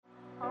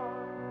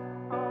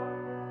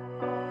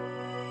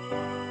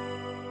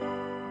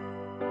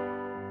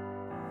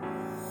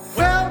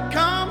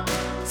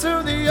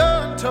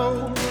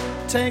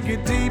take a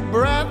deep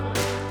breath,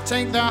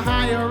 take the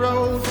higher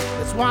road.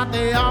 That's what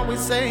they always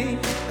say,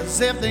 as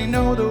if they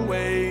know the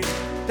way.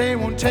 They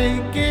won't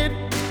take it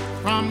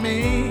from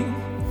me.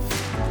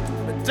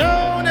 But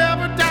don't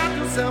ever doubt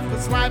yourself,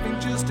 'cause life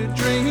ain't just a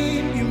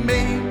dream. You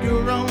make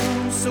your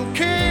own, so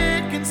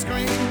kick and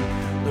scream.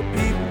 The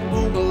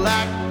people will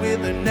act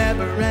with a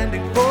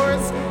never-ending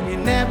force. You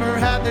never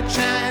had the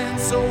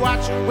chance, so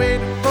what you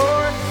waiting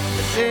for?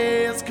 The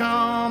day has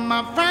come,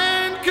 my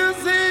friend,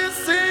 'cause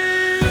this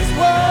is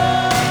war.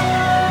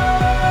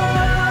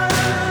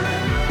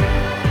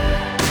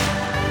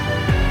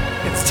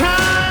 It's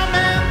time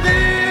and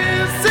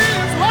this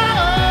is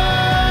war.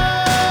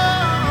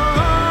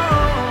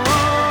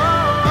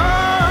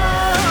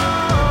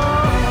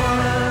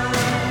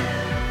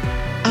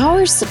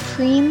 Our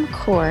Supreme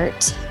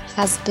Court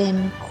has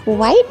been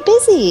quite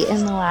busy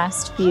in the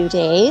last few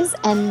days,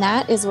 and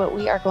that is what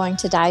we are going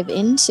to dive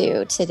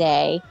into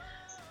today.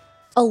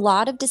 A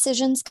lot of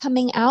decisions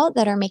coming out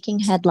that are making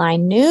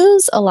headline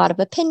news, a lot of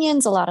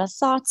opinions, a lot of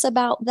thoughts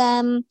about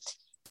them,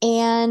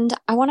 and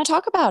I want to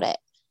talk about it.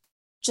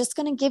 Just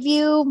going to give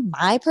you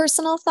my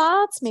personal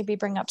thoughts, maybe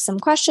bring up some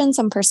questions,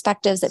 some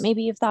perspectives that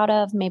maybe you've thought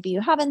of, maybe you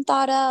haven't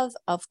thought of.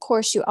 Of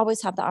course, you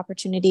always have the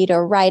opportunity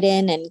to write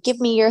in and give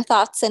me your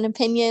thoughts and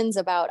opinions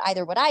about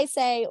either what I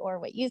say or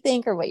what you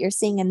think or what you're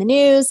seeing in the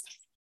news.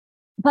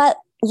 But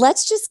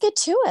let's just get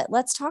to it.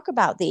 Let's talk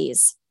about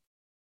these.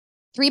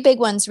 Three big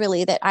ones,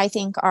 really, that I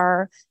think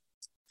are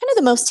kind of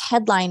the most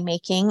headline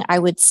making, I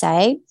would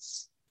say.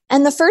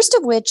 And the first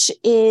of which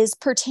is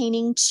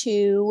pertaining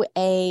to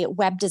a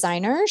web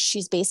designer.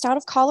 She's based out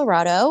of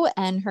Colorado,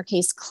 and her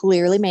case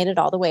clearly made it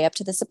all the way up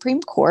to the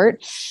Supreme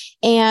Court.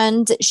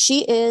 And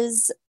she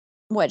is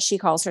what she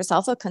calls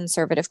herself a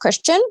conservative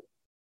Christian.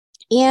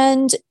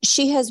 And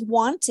she has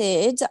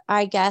wanted,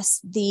 I guess,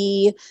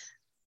 the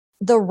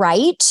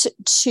right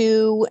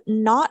to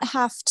not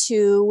have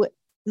to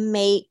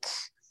make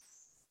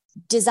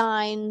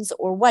designs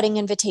or wedding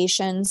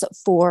invitations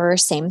for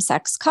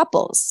same-sex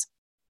couples.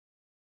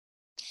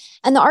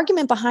 And the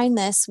argument behind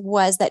this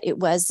was that it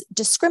was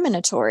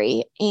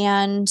discriminatory,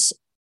 and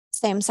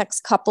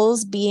same-sex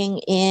couples being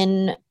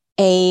in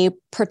a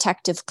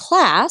protective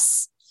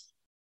class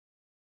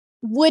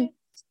would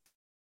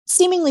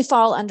seemingly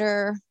fall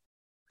under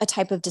a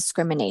type of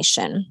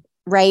discrimination,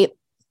 right?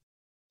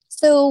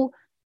 So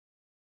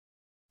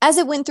as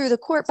it went through the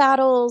court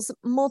battles,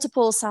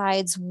 multiple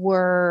sides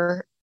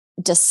were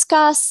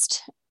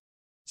discussed: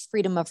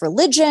 freedom of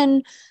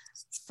religion,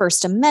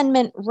 First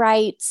Amendment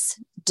rights,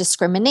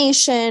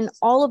 discrimination,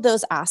 all of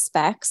those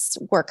aspects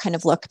were kind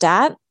of looked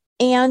at.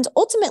 And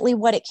ultimately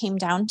what it came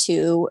down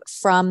to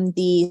from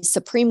the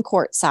Supreme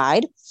Court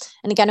side,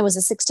 and again, it was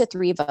a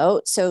 6-3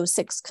 vote. So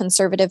 6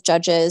 conservative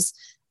judges,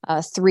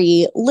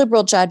 3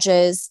 liberal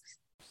judges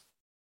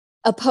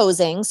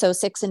opposing. So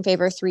 6 in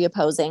favor, 3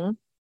 opposing,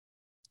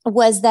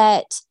 was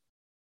that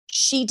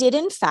she did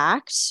in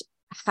fact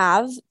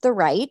have the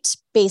right,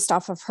 based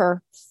off of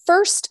her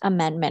First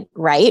Amendment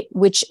right,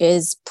 which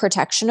is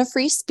protection of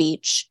free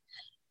speech,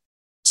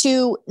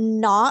 to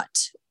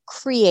not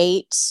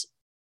create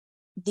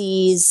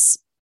these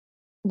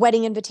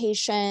wedding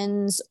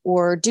invitations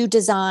or do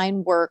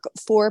design work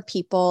for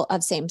people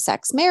of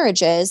same-sex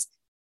marriages.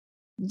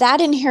 That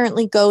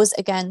inherently goes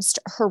against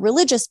her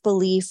religious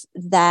belief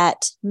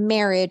that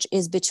marriage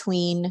is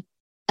between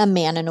a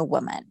man and a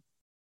woman.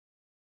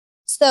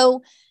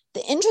 So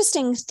the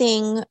interesting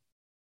thing,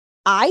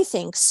 I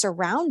think,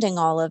 surrounding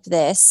all of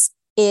this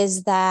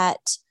is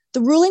that the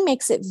ruling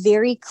makes it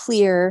very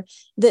clear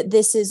that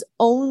this is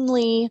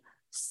only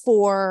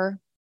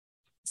for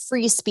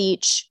free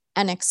speech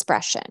and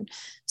expression.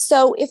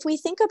 So if we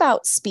think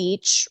about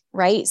speech,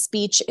 right?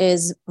 Speech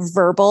is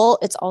verbal.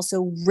 It's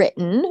also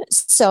written.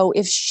 So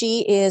if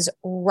she is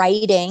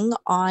writing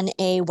on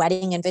a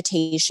wedding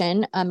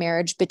invitation, a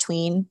marriage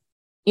between,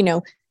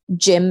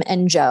 Jim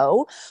and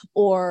Joe,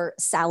 or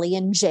Sally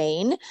and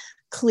Jane,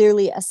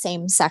 clearly a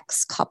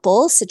same-sex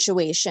couple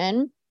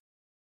situation,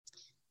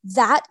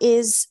 that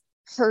is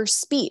her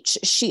speech.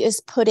 She is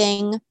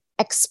putting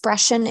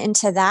expression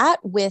into that,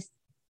 with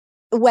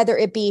whether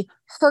it be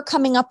her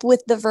coming up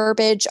with the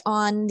verbiage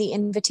on the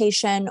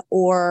invitation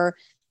or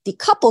the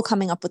couple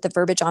coming up with the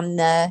verbiage on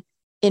the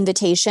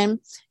invitation.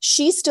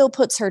 She still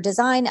puts her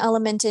design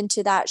element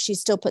into that. She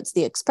still puts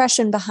the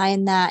expression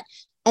behind that.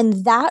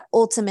 And that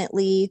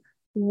ultimately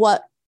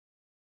what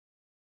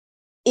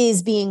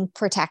is being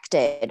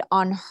protected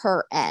on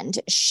her end.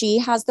 She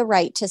has the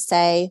right to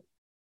say,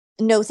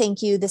 no,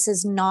 thank you. This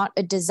is not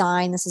a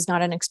design. This is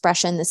not an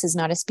expression. This is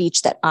not a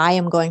speech that I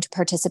am going to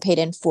participate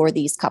in for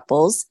these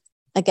couples.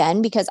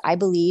 Again, because I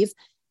believe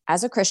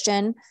as a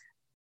Christian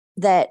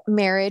that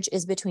marriage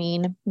is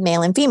between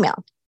male and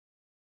female.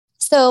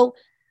 So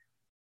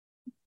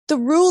the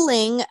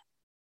ruling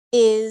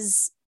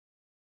is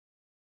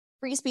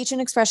free speech and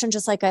expression,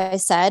 just like I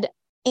said.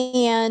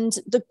 And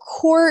the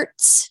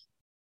court,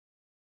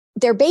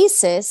 their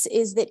basis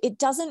is that it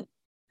doesn't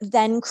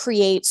then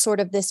create sort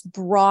of this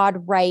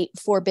broad right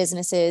for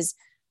businesses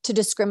to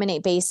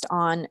discriminate based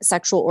on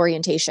sexual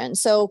orientation.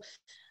 So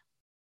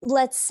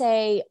let's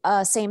say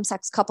a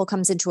same-sex couple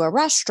comes into a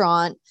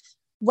restaurant.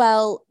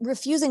 Well,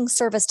 refusing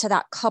service to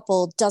that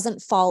couple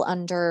doesn't fall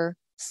under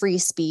free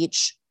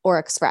speech or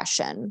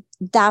expression.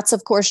 That's,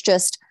 of course,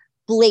 just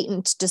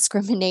blatant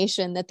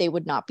discrimination that they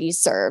would not be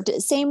served.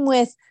 Same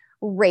with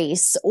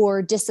race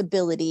or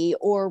disability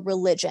or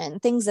religion,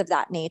 things of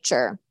that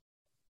nature.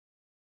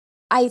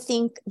 I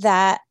think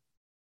that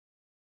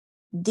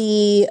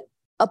the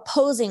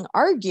opposing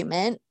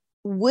argument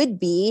would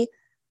be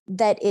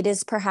that it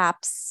is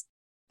perhaps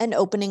an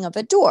opening of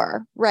a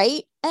door,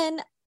 right?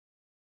 And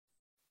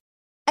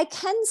I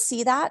can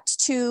see that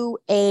to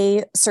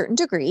a certain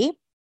degree,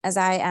 as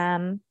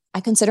I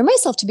consider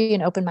myself to be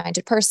an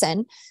open-minded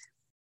person.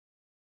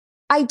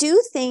 I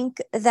do think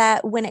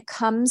that when it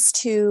comes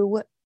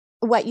to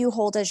what you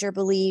hold as your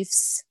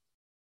beliefs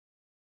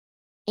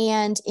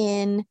and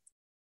in,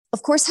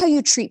 of course, how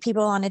you treat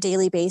people on a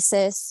daily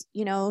basis,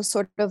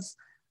 sort of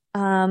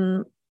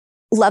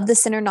love the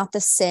sinner, not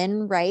the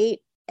sin, right?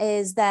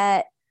 Is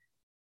that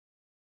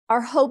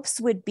our hopes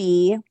would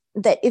be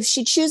that if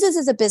she chooses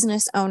as a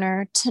business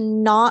owner to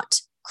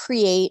not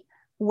create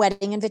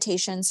wedding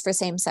invitations for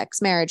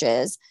same-sex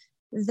marriages,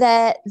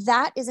 that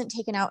isn't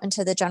taken out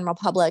into the general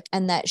public,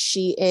 and that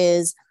she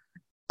is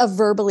a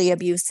verbally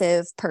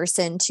abusive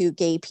person to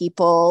gay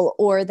people,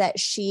 or that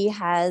she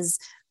has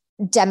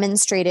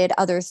demonstrated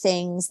other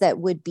things that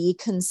would be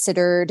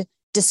considered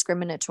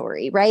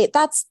discriminatory, right?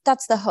 That's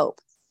the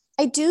hope.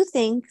 I do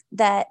think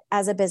that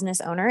as a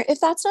business owner, if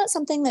that's not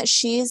something that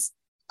she's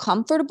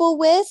comfortable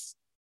with,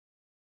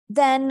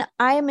 then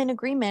I am in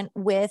agreement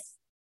with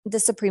the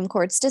Supreme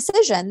Court's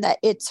decision that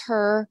it's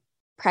her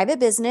private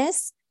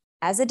business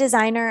as a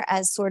designer,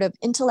 as sort of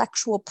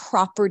intellectual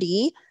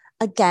property.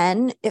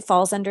 Again, it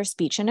falls under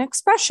speech and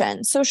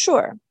expression. So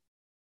sure.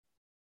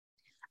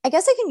 I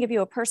guess I can give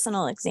you a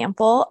personal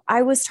example.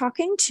 I was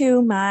talking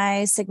to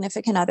my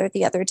significant other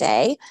the other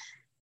day,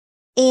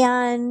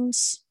 and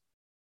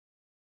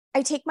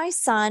I take my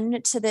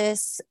son to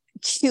this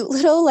cute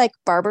little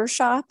barber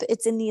shop.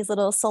 It's in these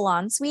little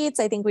salon suites.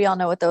 I think we all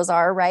know what those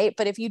are, right?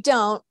 But if you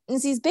don't,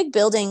 it's these big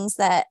buildings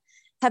that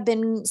have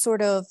been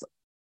sort of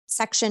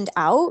sectioned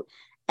out,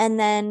 and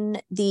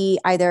then the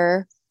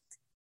either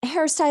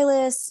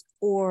hairstylist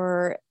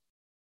or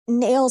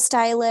nail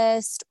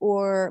stylist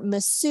or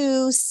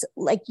masseuse,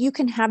 you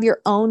can have your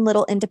own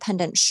little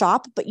independent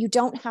shop, but you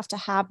don't have to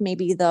have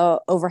maybe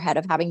the overhead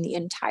of having the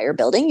entire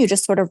building. You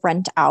just sort of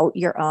rent out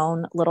your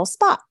own little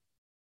spot.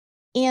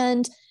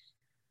 And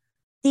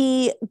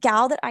the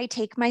gal that I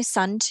take my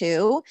son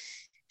to,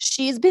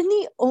 she's been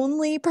the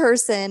only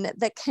person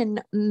that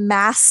can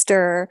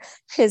master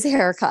his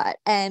haircut.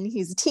 And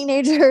he's a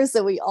teenager,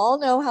 so we all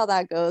know how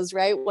that goes,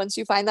 right? Once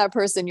you find that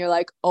person, you're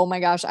like, oh my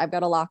gosh, I've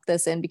got to lock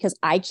this in, because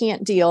I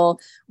can't deal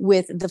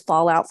with the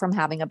fallout from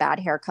having a bad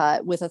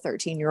haircut with a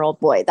 13-year-old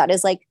boy. That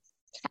is like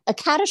a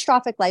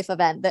catastrophic life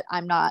event that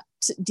I'm not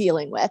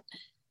dealing with.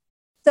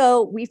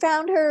 So we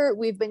found her.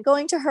 We've been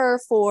going to her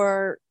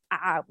for,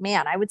 I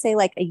would say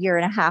a year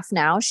and a half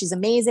now. She's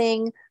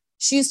amazing.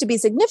 She used to be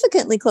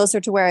significantly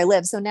closer to where I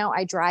live. So now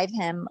I drive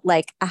him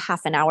a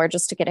half an hour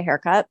just to get a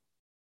haircut.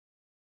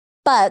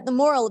 But the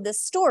moral of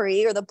this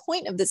story, or the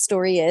point of this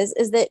story is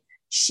that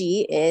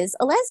she is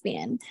a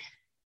lesbian.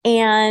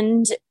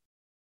 And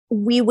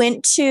we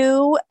went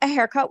to a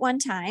haircut one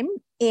time,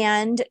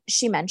 and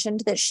she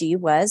mentioned that she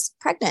was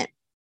pregnant.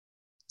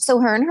 So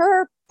her and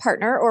her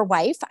partner or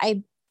wife,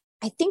 I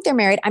think they're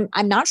married.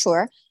 I'm not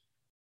sure.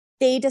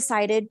 They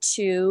decided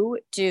to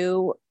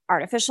do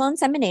artificial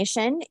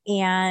insemination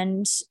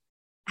and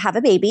have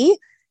a baby.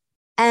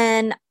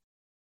 And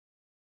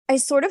I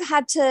sort of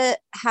had to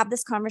have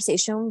this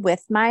conversation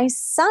with my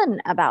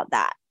son about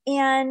that.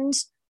 And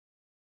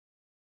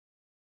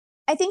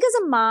I think as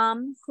a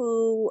mom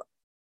who,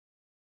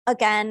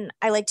 again,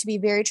 I like to be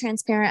very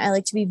transparent. I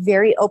like to be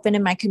very open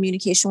in my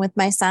communication with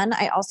my son.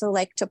 I also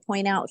like to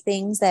point out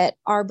things that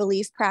are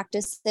belief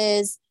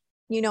practices.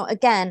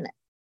 Again,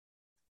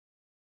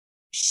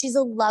 she's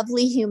a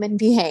lovely human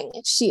being.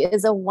 She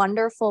is a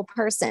wonderful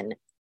person.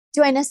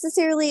 Do I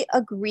necessarily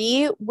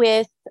agree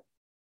with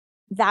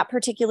that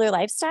particular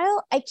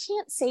lifestyle? I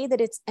can't say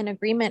that it's an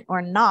agreement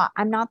or not.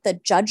 I'm not the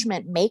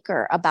judgment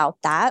maker about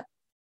that.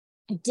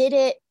 Did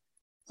it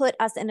put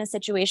us in a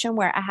situation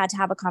where I had to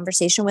have a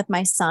conversation with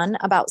my son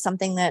about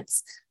something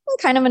that's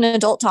kind of an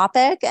adult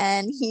topic,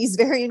 and he's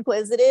very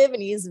inquisitive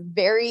and he's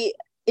very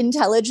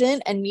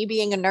intelligent, and me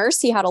being a nurse,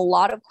 he had a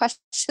lot of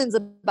questions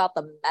about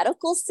the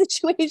medical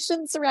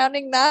situation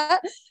surrounding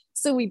that.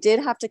 So we did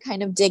have to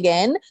kind of dig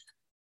in.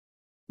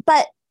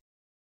 But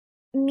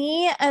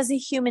me as a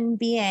human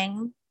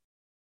being,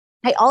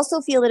 I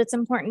also feel that it's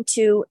important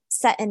to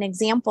set an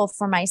example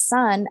for my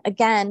son,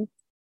 again,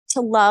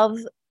 to love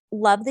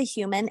the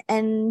human,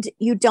 and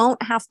you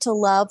don't have to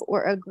love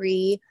or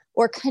agree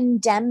or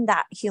condemn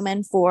that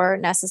human for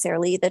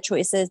necessarily the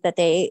choices that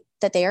they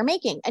are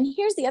making. And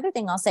here's the other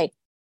thing I'll say.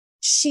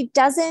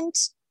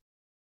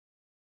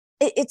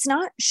 It's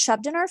not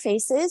shoved in our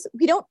faces.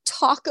 We don't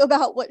talk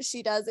about what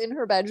she does in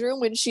her bedroom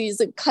when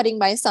she's cutting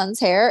my son's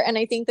hair. And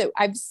I think that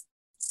I've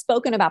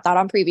spoken about that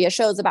on previous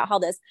shows about how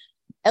this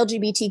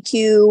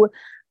LGBTQ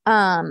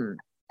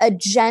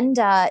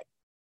agenda,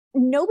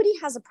 nobody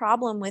has a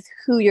problem with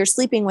who you're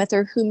sleeping with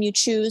or whom you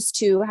choose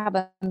to have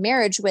a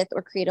marriage with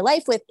or create a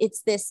life with.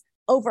 It's this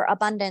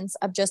overabundance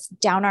of just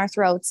down our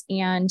throats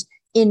and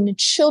in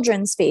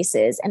children's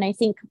faces. And I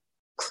think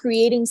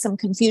creating some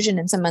confusion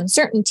and some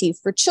uncertainty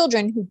for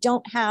children who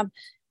don't have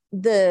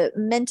the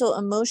mental,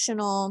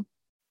 emotional,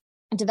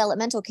 and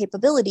developmental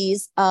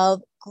capabilities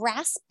of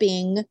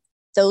grasping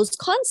those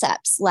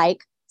concepts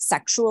like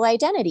sexual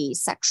identity,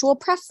 sexual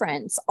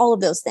preference, all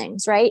of those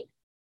things, right?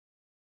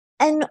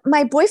 And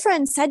my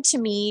boyfriend said to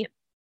me,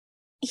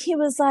 he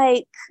was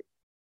like,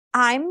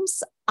 I'm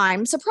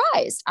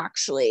surprised,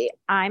 actually.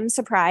 I'm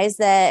surprised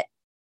that,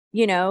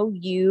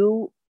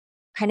 you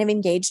kind of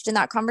engaged in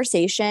that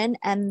conversation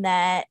and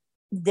that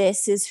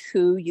this is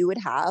who you would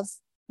have,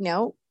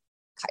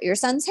 cut your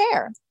son's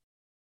hair.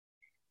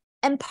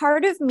 And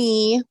part of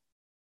me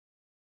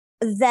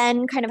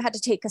then kind of had to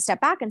take a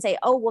step back and say,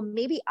 oh, well,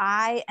 maybe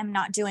I am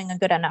not doing a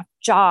good enough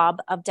job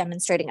of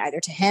demonstrating either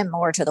to him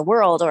or to the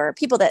world or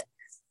people that,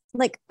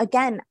 like,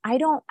 again, I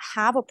don't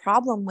have a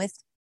problem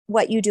with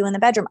what you do in the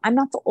bedroom. I'm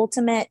not the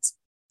ultimate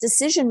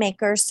decision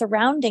maker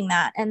surrounding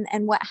that and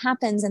what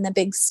happens in the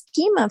big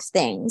scheme of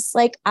things.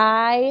 Like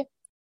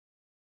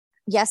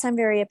yes, I'm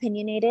very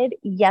opinionated.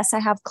 Yes, I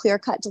have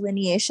clear-cut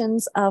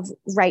delineations of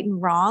right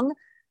and wrong.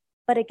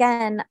 But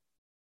again,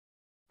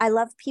 I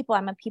love people.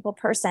 I'm a people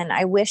person.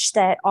 I wish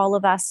that all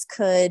of us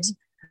could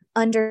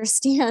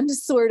understand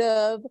sort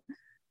of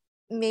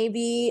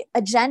maybe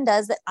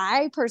agendas that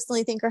I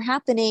personally think are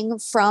happening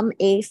from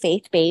a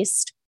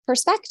faith-based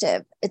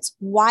perspective. It's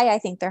why I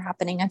think they're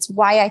happening. It's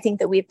why I think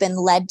that we've been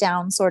led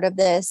down sort of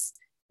this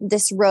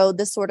road,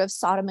 this sort of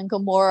Sodom and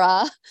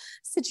Gomorrah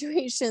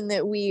situation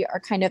that we are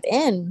kind of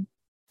in.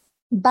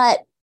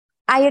 But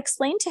I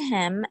explained to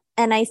him,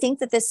 and I think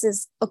that this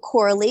is a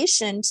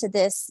correlation to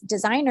this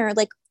designer,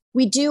 like,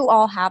 we do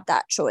all have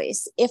that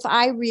choice. If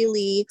I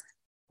really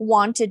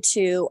wanted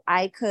to,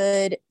 I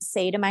could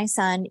say to my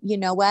son, you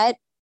know what?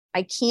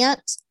 I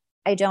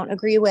don't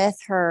agree with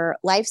her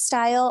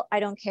lifestyle.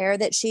 I don't care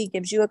that she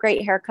gives you a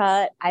great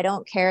haircut. I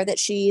don't care that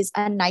she's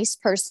a nice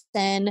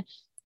person.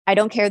 I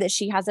don't care that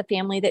she has a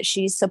family that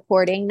she's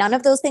supporting. None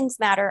of those things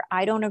matter.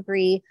 I don't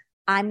agree.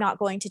 I'm not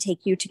going to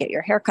take you to get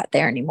your haircut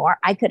there anymore.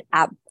 I could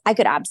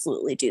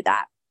absolutely do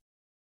that.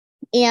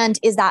 And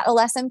is that a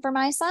lesson for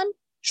my son?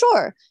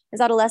 Sure. Is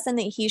that a lesson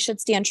that he should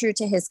stand true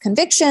to his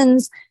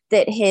convictions,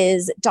 that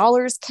his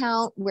dollars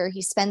count, where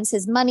he spends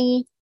his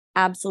money?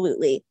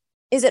 Absolutely.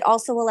 Is it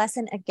also a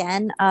lesson,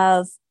 again,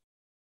 of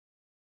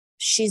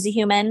she's a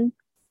human?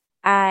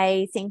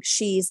 I think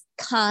she's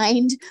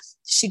kind.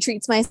 She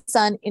treats my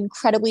son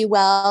incredibly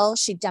well.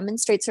 She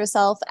demonstrates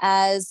herself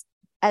as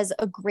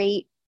a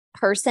great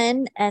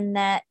person. And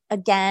that,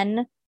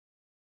 again,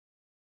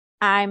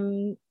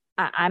 I'm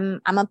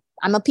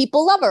a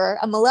people lover.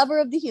 I'm a lover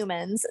of the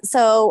humans.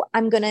 So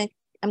I'm going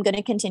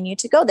to continue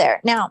to go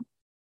there. Now,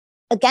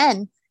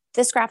 again,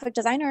 this graphic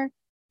designer,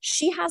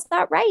 she has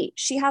that right.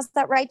 She has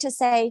that right to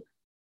say,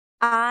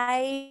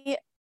 I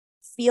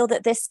feel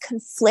that this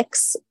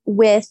conflicts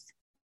with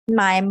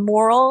my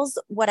morals,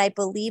 what I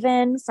believe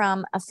in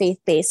from a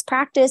faith-based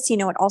practice.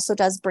 It also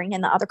does bring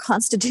in the other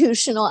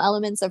constitutional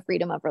elements of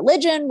freedom of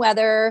religion,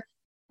 whether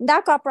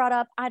that got brought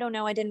up. I don't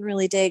know. I didn't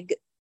really dig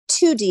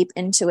too deep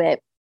into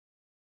it.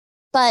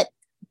 But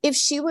if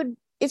she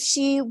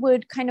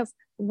would kind of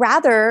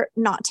rather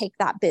not take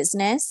that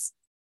business,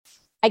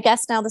 I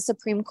guess now the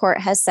Supreme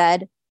Court has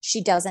said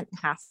she doesn't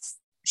have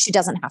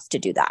to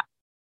do that.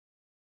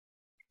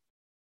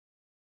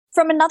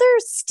 From another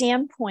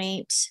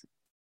standpoint,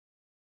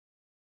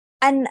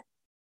 and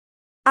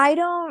I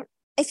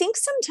think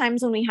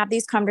sometimes when we have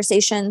these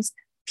conversations,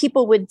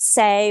 people would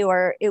say,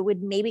 or it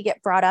would maybe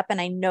get brought up,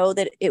 and I know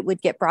that it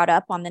would get brought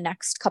up on the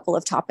next couple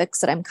of topics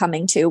that I'm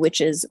coming to,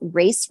 which is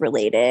race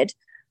related.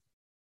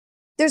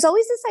 There's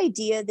always this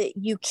idea that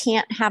you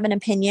can't have an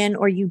opinion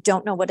or you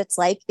don't know what it's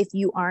like if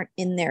you aren't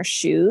in their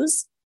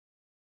shoes.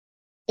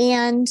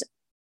 And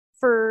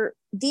for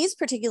these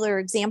particular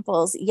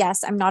examples,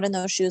 yes, I'm not in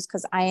those shoes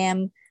because I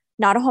am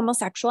not a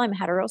homosexual. I'm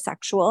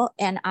heterosexual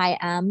and I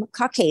am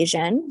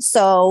Caucasian.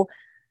 So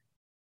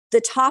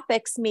the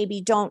topics maybe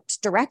don't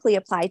directly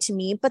apply to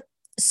me, but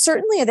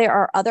certainly there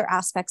are other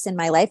aspects in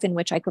my life in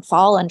which I could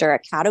fall under a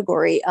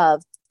category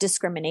of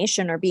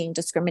discrimination or being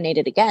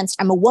discriminated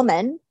against. I'm a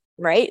woman,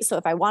 right? So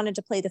if I wanted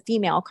to play the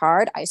female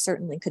card, I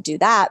certainly could do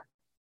that.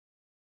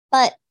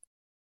 But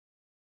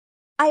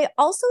I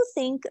also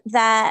think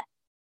that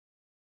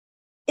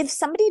if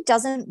somebody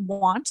doesn't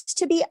want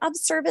to be of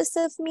service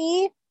of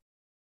me,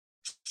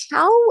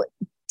 how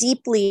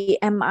deeply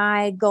am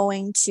I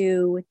going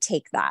to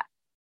take that?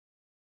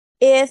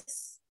 If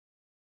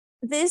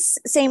this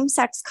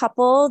same-sex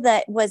couple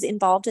that was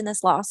involved in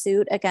this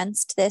lawsuit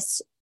against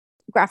this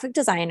graphic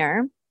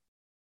designer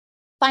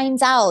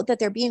finds out that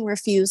they're being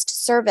refused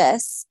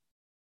service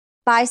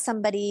by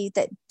somebody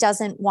that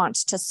doesn't want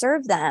to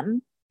serve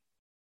them,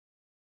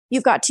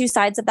 you've got two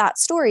sides of that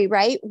story,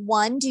 right?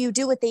 One, do you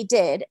do what they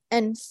did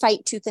and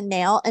fight tooth and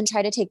nail and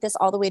try to take this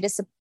all the way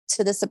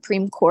to the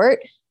Supreme Court?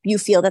 You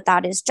feel that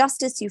that is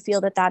justice. You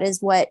feel that that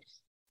is what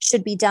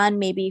should be done,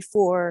 maybe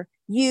for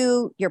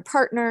you, your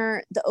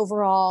partner, the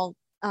overall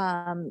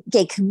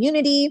gay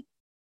community.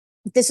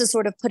 This is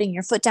sort of putting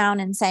your foot down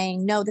and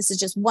saying, no, this is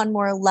just one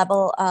more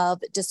level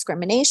of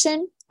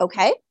discrimination.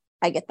 Okay,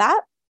 I get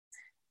that.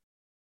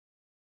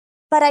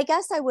 But I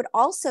guess I would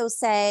also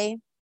say,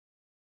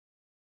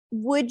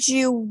 would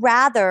you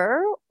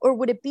rather, or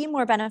would it be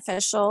more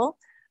beneficial,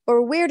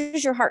 or where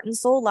does your heart and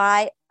soul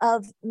lie,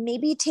 of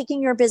maybe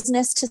taking your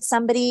business to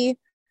somebody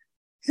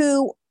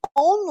who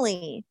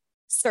only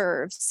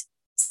serves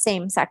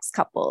same-sex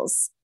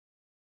couples?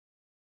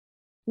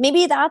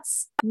 Maybe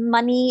that's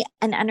money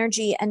and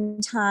energy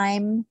and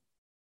time,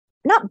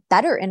 not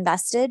better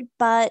invested,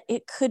 but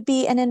it could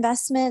be an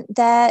investment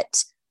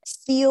that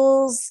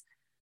feels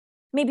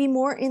maybe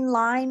more in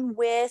line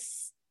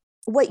with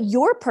what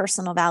your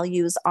personal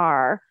values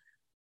are.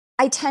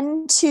 I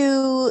tend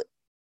to,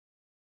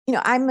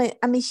 I'm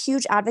a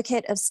huge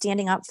advocate of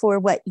standing up for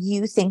what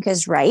you think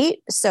is right.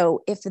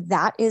 So if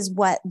that is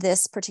what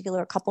this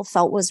particular couple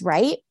felt was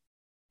right,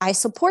 I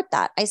support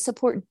that. I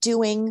support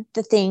doing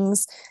the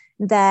things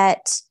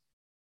that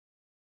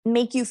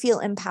make you feel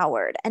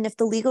empowered. And if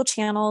the legal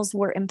channels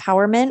were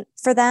empowerment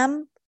for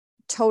them,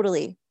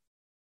 totally,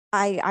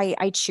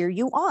 I cheer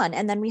you on.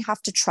 And then we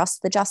have to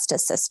trust the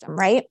justice system,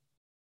 right?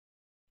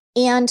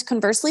 And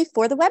conversely,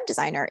 for the web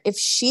designer, if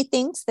she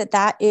thinks that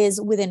that is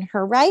within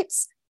her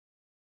rights,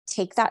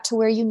 take that to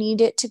where you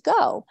need it to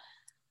go.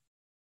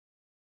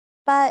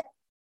 But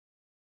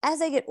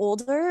as I get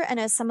older, and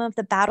as some of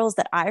the battles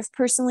that I've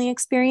personally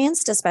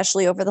experienced,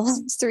 especially over the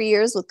last 3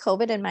 years with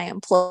COVID and my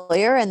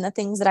employer, and the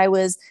things that I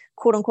was,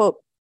 quote unquote,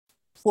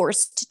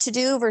 forced to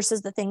do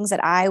versus the things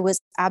that I was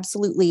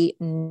absolutely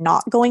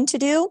not going to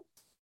do,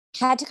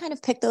 had to kind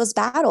of pick those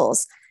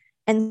battles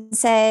and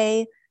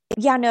say,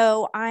 yeah,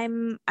 no,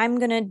 I'm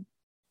going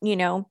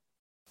to,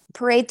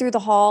 parade through the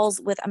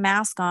halls with a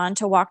mask on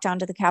to walk down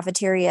to the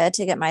cafeteria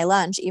to get my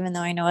lunch, even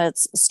though I know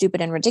it's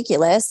stupid and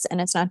ridiculous and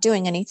it's not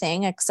doing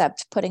anything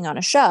except putting on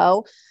a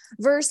show,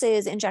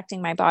 versus injecting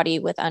my body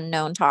with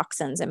unknown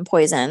toxins and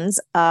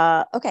poisons.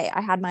 Okay, I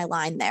had my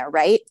line there,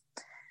 right?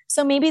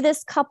 So maybe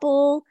this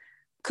couple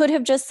could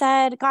have just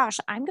said, gosh,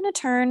 I'm going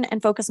to turn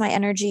and focus my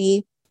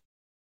energy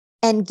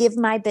and give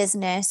my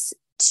business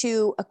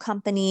to a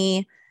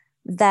company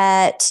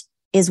that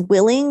is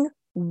willing,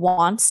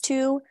 wants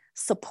to,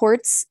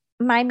 supports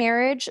my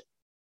marriage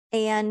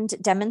and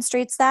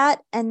demonstrates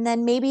that. And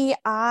then maybe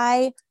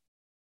I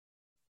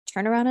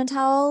turn around and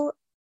tell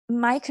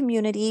my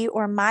community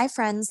or my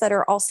friends that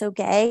are also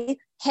gay,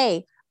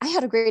 hey, I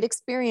had a great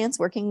experience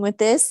working with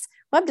this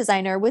web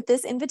designer, with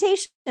this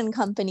invitation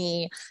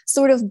company,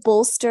 sort of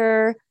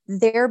bolster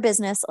their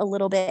business a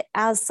little bit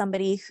as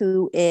somebody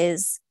who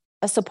is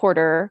a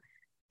supporter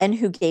and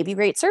who gave you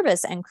great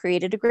service and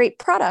created a great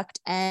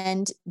product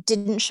and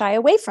didn't shy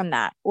away from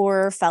that,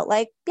 or felt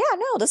like, yeah,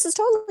 no, this is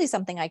totally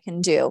something I can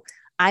do.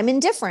 I'm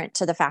indifferent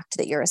to the fact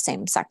that you're a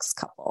same-sex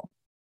couple.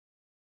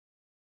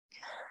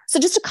 So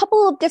just a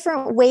couple of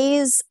different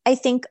ways, I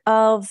think,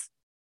 of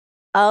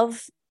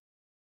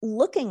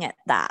looking at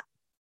that.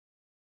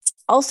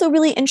 Also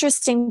really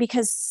interesting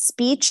because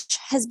speech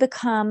has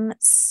become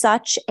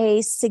such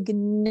a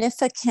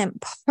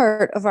significant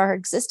part of our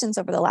existence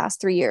over the last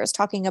 3 years,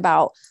 talking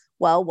about,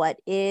 well, what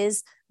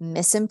is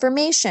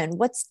misinformation?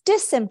 What's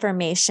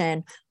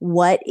disinformation?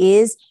 What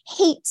is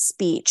hate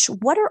speech?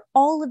 What are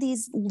all of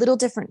these little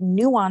different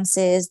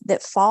nuances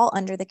that fall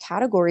under the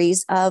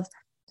categories of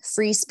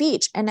free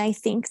speech? And I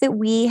think that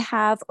we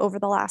have, over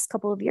the last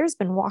couple of years,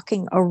 been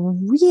walking a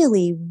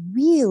really,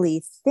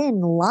 really thin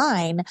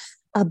line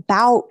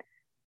about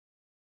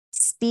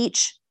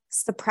speech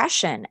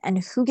suppression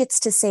and who gets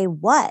to say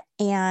what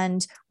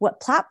and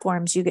what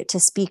platforms you get to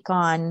speak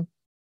on.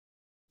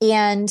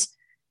 And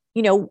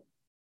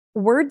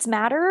words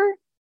matter,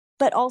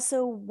 but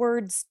also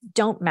words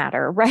don't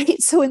matter,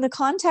 right? So in the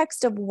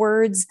context of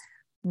words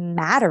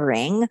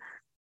mattering,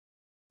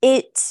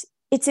 it's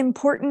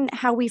important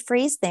how we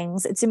phrase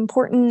things. It's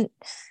important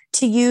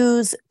to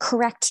use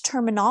correct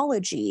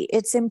terminology.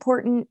 It's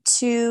important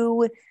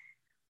to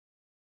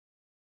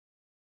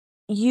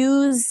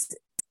use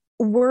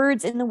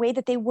words in the way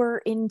that they were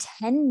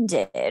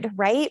intended,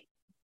 right?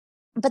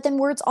 But then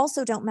words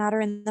also don't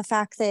matter in the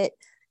fact that,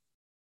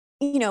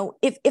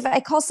 if I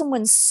call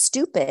someone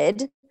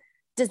stupid,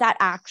 does that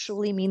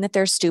actually mean that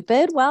they're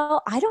stupid?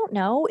 Well, I don't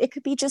know. It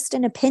could be just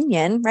an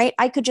opinion, right?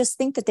 I could just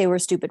think that they were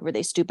stupid. Were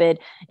they stupid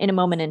in a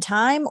moment in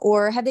time?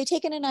 Or have they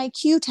taken an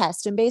IQ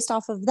test and based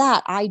off of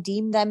that, I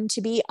deem them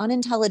to be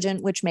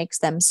unintelligent, which makes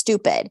them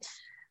stupid?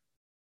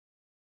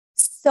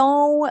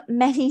 So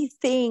many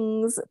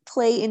things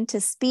play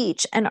into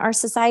speech, and our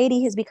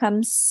society has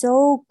become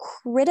so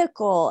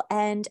critical,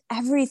 and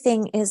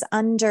everything is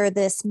under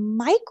this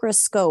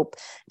microscope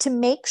to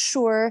make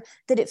sure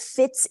that it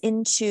fits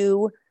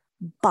into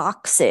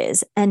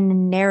boxes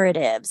and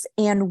narratives.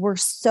 And we're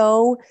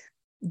so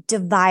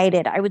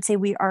divided. I would say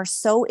we are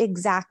so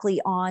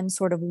exactly on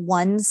sort of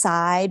one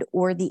side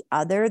or the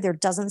other. There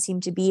doesn't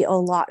seem to be a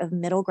lot of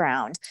middle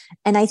ground.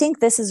 And I think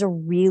this is a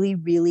really,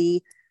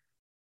 really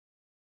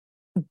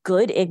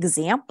good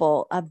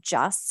example of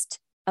just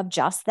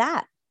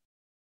that.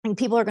 And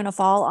people are going to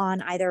fall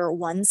on either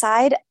one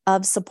side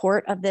of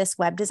support of this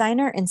web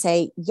designer and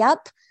say,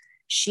 yep,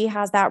 she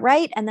has that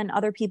right. And then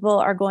other people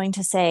are going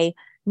to say,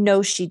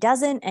 no, she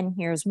doesn't. And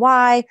here's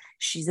why.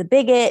 She's a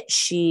bigot.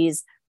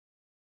 She's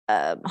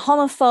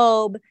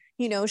homophobe.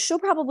 She'll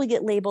probably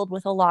get labeled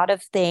with a lot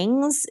of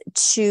things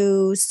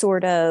to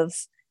sort of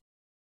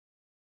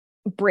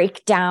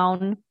break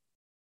down,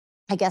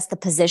 I guess, the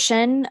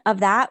position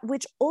of that,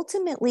 which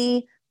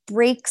ultimately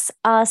breaks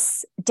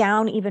us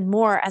down even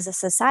more as a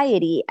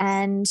society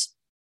and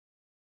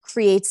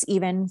creates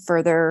even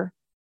further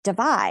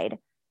divide,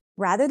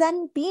 rather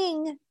than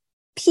being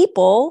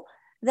people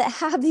that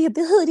have the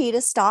ability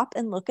to stop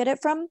and look at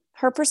it from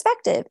her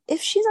perspective.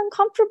 If she's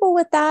uncomfortable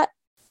with that,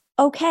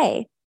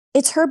 okay,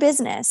 it's her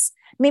business.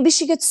 Maybe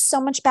she gets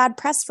so much bad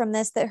press from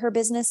this that her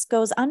business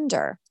goes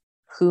under.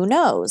 Who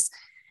knows?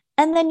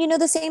 And then,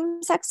 the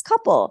same-sex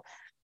couple.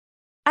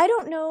 I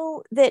don't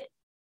know that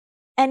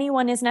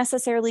anyone is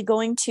necessarily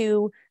going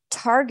to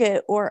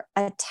target or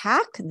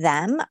attack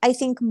them. I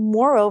think,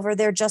 moreover,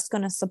 they're just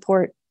going to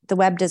support the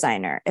web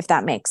designer, if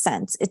that makes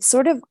sense. It's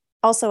sort of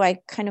also, I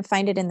kind of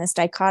find it in this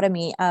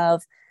dichotomy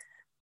of,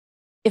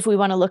 if we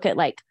want to look at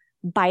like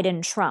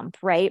Biden-Trump,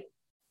 right?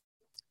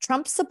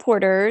 Trump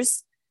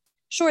supporters,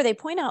 sure, they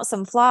point out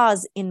some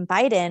flaws in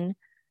Biden,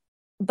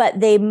 but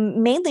they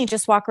mainly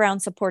just walk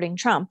around supporting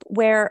Trump.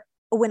 Where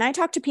when I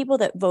talk to people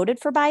that voted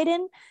for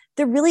Biden,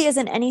 there really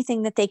isn't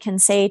anything that they can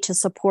say to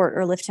support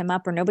or lift him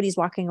up, or nobody's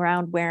walking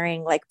around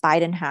wearing like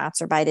Biden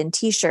hats or Biden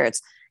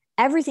t-shirts.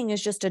 Everything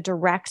is just a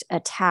direct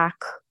attack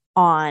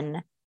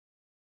on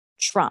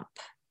Trump.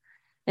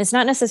 It's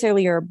not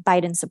necessarily you're a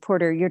Biden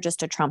supporter, you're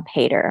just a Trump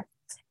hater.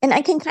 And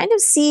I can kind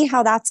of see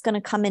how that's going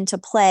to come into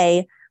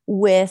play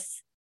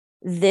with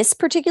this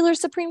particular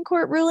Supreme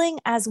Court ruling,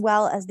 as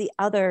well as the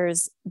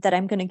others that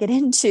I'm going to get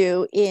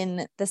into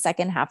in the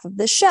second half of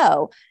the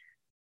show.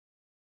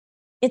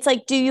 It's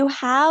like, do you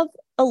have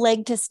a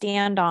leg to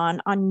stand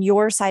on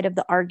your side of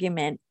the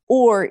argument,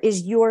 or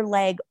is your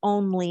leg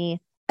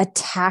only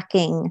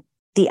attacking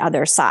the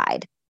other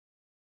side?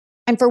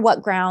 And for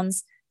what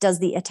grounds does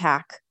the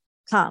attack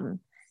come?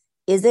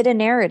 Is it a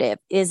narrative?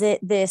 Is it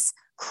this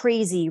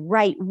crazy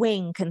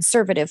right-wing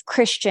conservative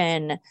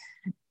Christian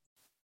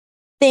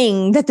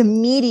thing that the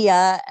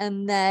media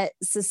and that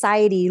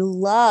society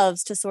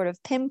loves to sort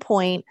of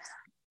pinpoint,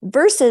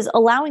 versus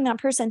allowing that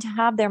person to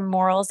have their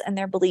morals and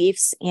their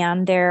beliefs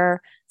and their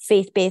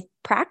faith-based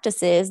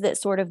practices that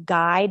sort of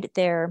guide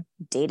their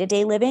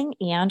day-to-day living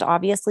and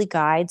obviously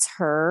guides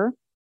her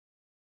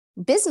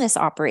business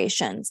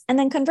operations? And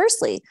then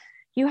conversely,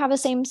 you have a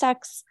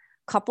same-sex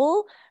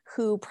couple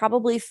who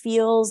probably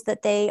feels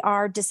that they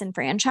are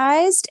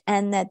disenfranchised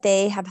and that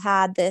they have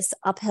had this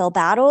uphill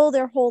battle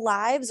their whole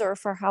lives, or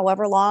for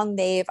however long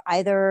they've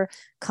either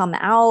come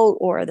out,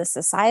 or the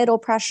societal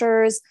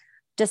pressures,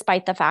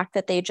 despite the fact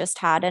that they just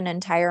had an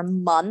entire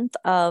month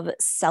of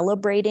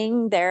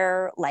celebrating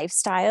their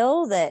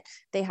lifestyle, that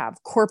they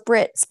have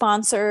corporate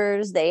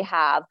sponsors, they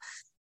have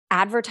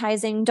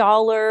advertising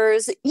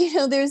dollars.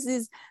 There's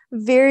these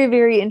very,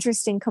 very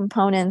interesting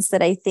components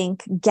that I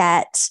think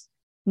get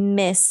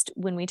missed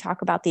when we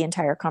talk about the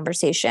entire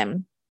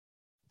conversation.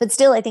 But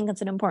still, I think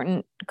it's an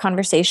important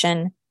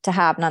conversation to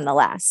have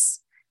nonetheless.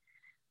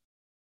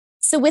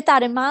 So with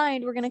that in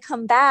mind, we're going to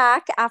come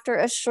back after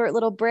a short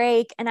little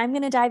break, and I'm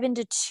going to dive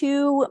into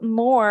two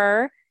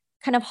more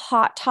kind of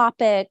hot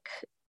topic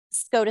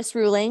SCOTUS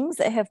rulings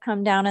that have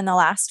come down in the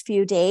last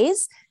few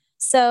days.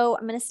 So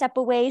I'm going to step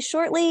away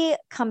shortly,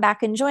 come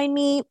back and join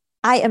me.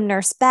 I am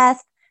Nurse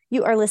Beth.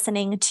 You are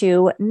listening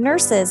to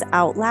Nurses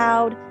Out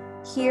Loud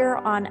here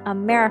on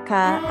America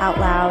Out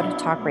Loud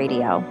Talk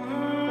Radio.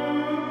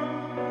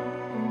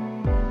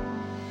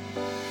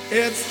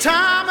 It's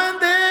time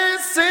and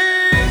this is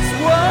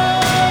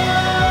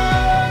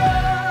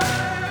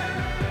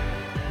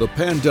The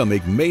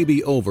pandemic may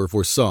be over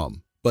for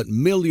some, but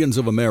millions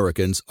of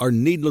Americans are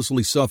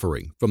needlessly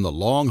suffering from the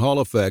long-haul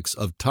effects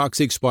of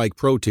toxic spike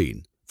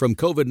protein from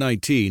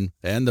COVID-19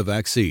 and the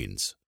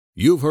vaccines.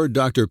 You've heard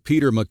Dr.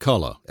 Peter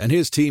McCullough and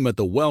his team at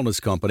the Wellness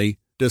Company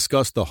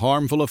discuss the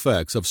harmful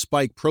effects of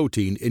spike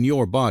protein in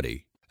your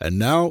body, and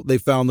now they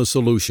found the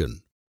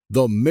solution: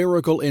 the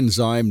miracle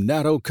enzyme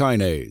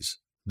nattokinase.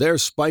 Their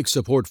spike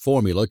support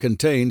formula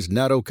contains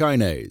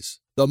nattokinase,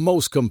 the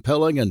most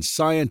compelling and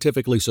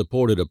scientifically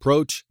supported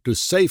approach to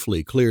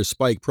safely clear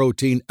spike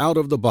protein out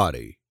of the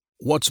body.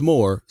 What's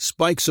more,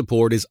 spike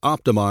support is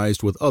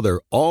optimized with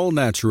other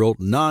all-natural,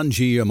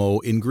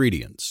 non-GMO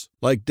ingredients,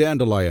 like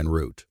dandelion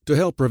root, to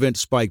help prevent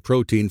spike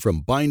protein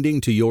from binding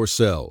to your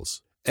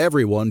cells.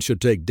 Everyone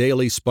should take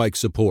daily spike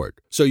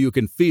support so you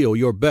can feel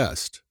your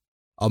best.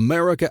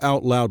 America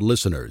Out Loud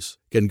listeners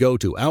can go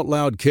to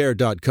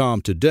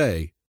OutLoudCare.com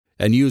today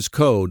and use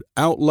code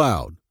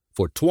OUTLOUD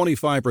for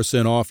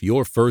 25% off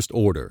your first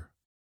order.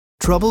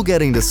 Trouble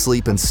getting to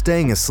sleep and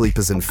staying asleep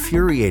is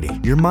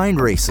infuriating. Your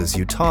mind races,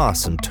 you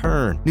toss and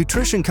turn.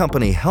 Nutrition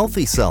company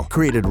Healthy Cell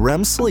created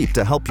REM sleep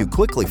to help you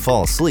quickly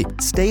fall asleep,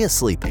 stay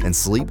asleep, and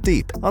sleep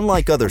deep.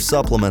 Unlike other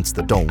supplements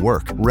that don't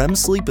work, REM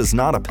sleep is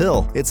not a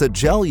pill. It's a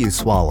gel you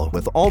swallow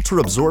with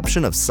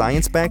ultra-absorption of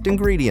science-backed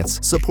ingredients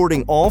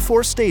supporting all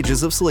 4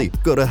 stages of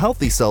sleep. Go to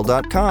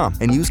healthycell.com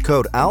and use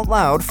code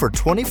OUTLOUD for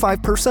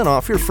 25%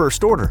 off your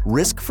first order.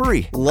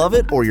 Risk-free. Love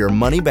it or your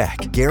money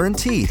back.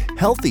 Guaranteed.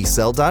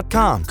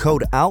 Healthycell.com. Code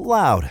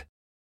OUTLOUD.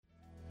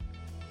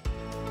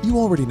 You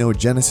already know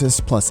Genesis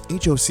plus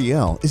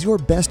HOCl is your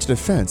best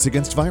defense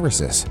against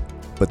viruses.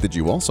 But did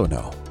you also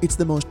know it's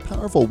the most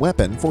powerful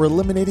weapon for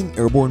eliminating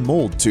airborne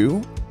mold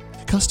too?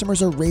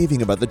 Customers are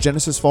raving about the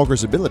Genesis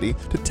Fogger's ability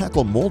to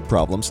tackle mold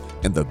problems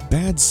and the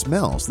bad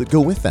smells that go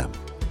with them.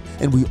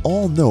 And we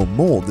all know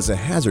mold is a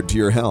hazard to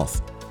your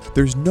health.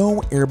 There's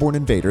no airborne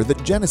invader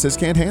that Genesis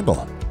can't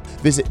handle.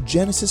 Visit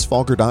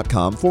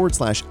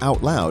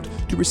genesisfogger.com/OUTLOUD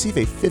to receive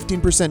a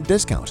 15%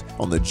 discount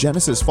on the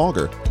Genesis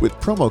Fogger with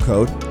promo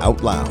code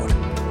OUTLOUD.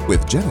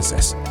 With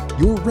Genesis,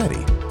 you're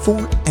ready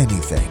for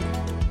anything.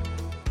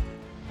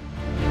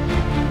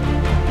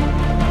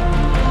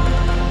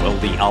 Well,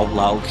 the Out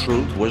Loud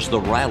Truth was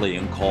the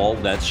rallying call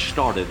that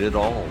started it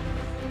all.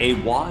 A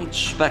wide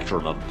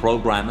spectrum of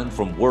programming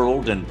from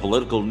world and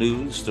political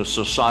news to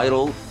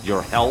societal,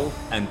 your health,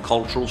 and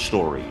cultural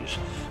stories.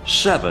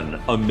 7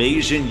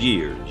 amazing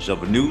years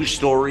of news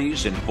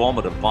stories,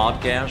 informative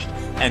podcasts,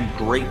 and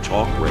great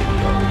talk radio.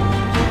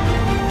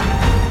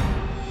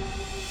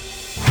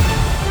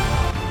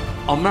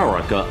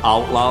 America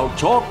Out Loud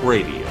Talk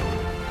Radio.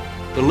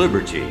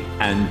 Liberty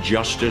and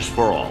justice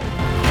for all.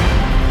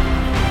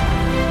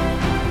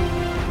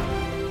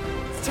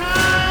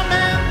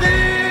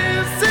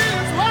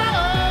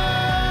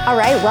 All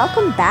right,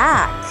 welcome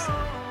back.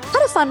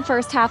 Had a fun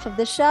first half of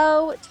the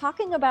show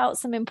talking about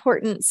some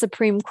important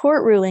Supreme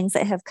Court rulings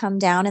that have come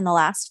down in the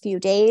last few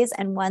days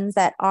and ones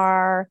that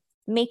are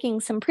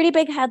making some pretty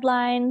big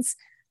headlines.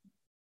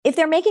 If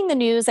they're making the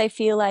news, I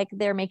feel like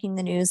they're making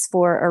the news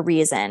for a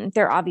reason.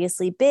 They're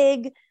obviously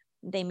big.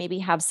 They maybe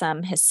have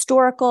some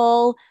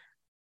historical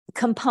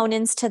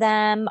components to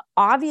them,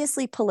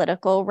 obviously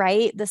political,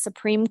 right? The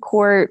Supreme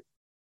Court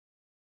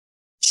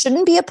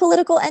shouldn't be a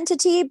political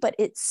entity, but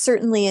it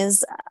certainly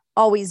is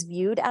always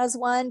viewed as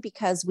one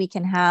because we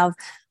can have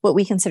what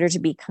we consider to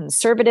be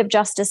conservative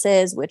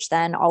justices, which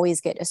then always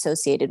get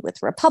associated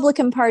with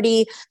Republican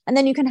Party. And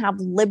then you can have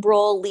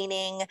liberal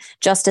leaning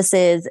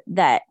justices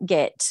that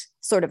get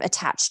sort of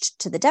attached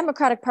to the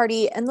Democratic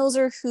Party. And those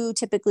are who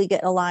typically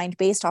get aligned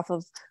based off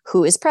of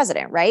who is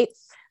president, right?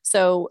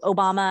 So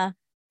Obama,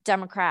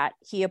 Democrat,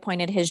 he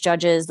appointed his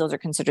judges. Those are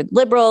considered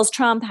liberals.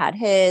 Trump had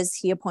his,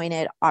 he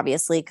appointed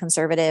obviously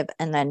conservative,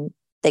 and then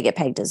they get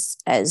pegged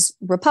as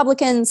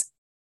Republicans.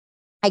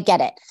 I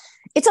get it.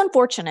 It's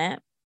unfortunate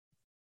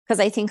because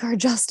I think our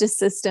justice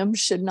system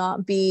should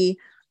not be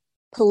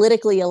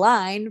politically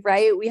aligned,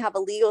 right? We have a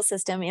legal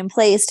system in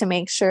place to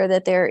make sure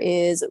that there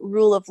is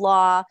rule of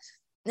law,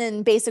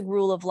 and basic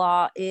rule of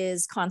law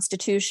is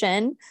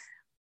Constitution,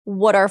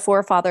 what our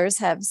forefathers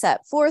have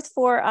set forth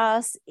for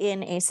us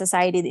in a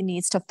society that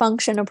needs to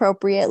function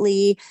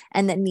appropriately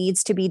and that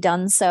needs to be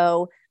done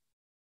so.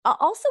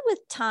 Also with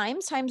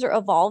times are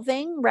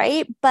evolving,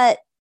 right? But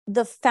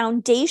the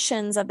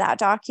foundations of that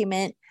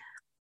document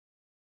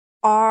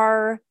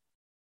are,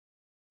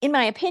 in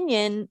my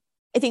opinion,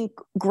 I think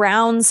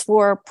grounds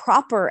for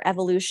proper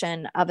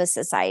evolution of a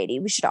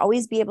society. We should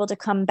always be able to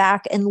come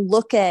back and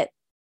look at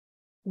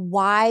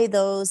why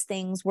those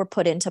things were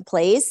put into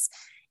place.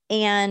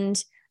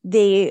 And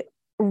they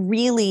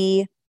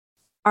really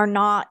are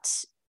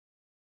not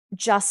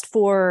just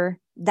for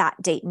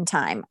that date and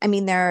time. I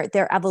mean,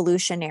 they're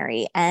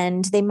evolutionary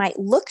and they might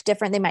look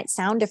different. They might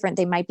sound different.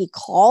 They might be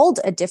called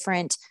a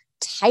different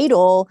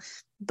title,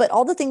 but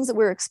all the things that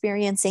we're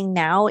experiencing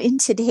now in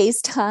today's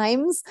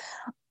times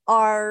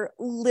are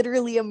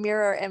literally a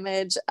mirror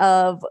image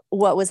of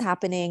what was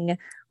happening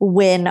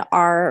when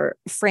our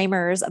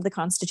framers of the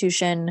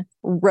Constitution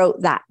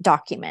wrote that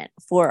document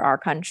for our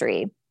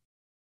country.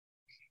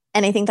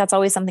 And I think that's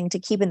always something to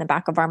keep in the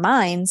back of our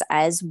minds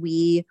as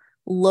we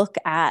look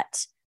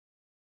at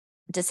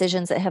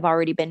decisions that have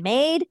already been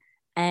made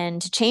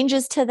and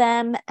changes to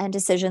them and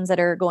decisions that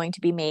are going to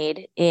be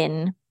made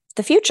in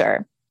the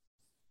future.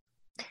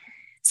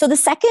 So the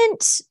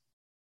second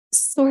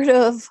sort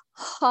of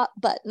hot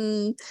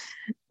button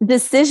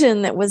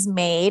decision that was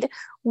made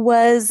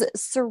was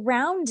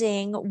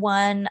surrounding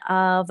one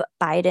of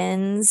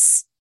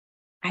Biden's,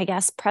 I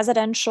guess,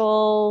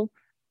 presidential,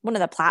 one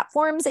of the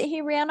platforms that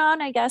he ran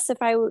on, I guess,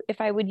 if I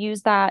would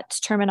use that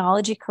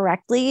terminology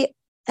correctly.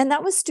 And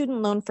that was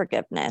student loan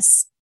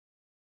forgiveness.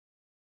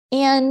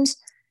 And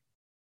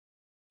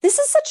this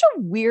is such a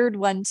weird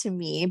one to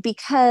me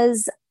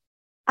because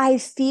I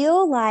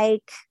feel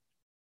like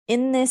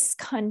in this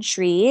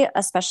country,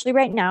 especially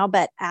right now,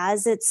 but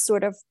as it's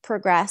sort of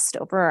progressed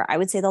over, I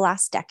would say, the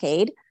last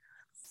decade,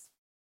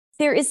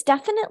 there is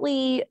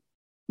definitely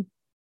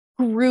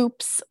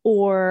groups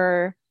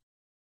or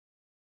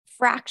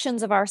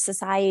fractions of our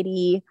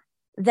society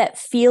that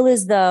feel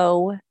as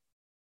though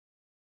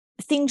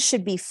things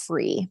should be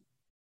free.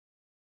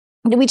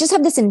 We just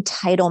have this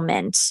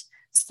entitlement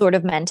sort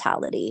of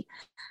mentality,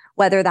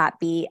 whether that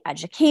be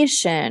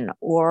education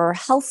or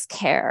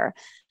healthcare.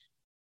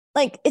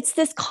 Like, it's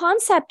this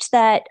concept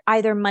that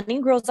either money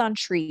grows on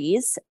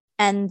trees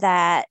and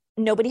that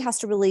nobody has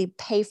to really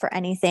pay for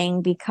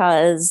anything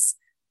because,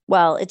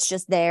 well, it's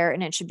just there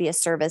and it should be a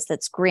service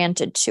that's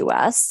granted to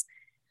us.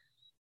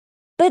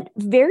 But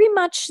very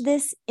much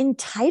this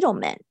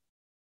entitlement.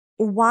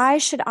 Why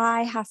should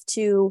I have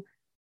to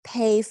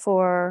pay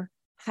for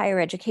higher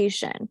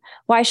education?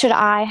 Why should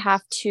I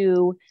have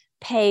to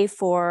pay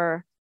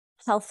for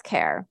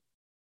healthcare?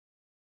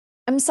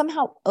 I'm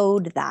somehow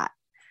owed that,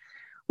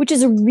 which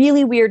is a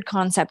really weird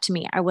concept to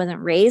me. I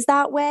wasn't raised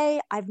that way.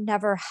 I've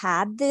never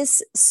had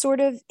this sort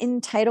of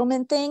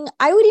entitlement thing.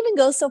 I would even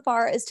go so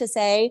far as to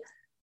say,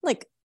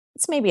 like,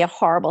 it's maybe a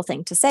horrible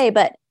thing to say,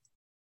 but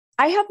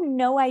I have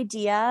no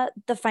idea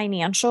the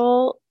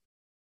financial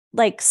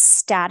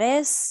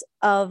status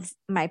of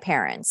my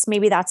parents.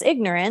 Maybe that's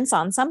ignorance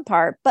on some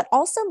part, but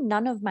also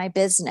none of my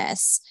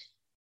business.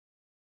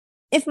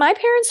 If my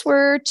parents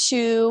were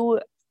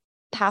to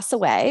pass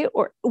away,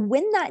 or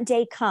when that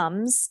day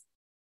comes,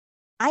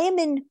 I am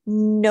in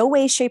no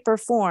way, shape, or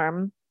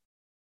form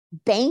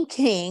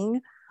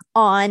banking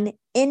on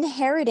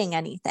inheriting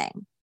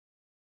anything.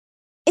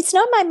 It's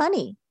not my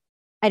money.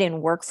 I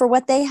didn't work for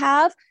what they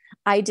have.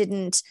 I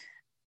didn't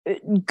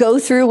go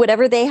through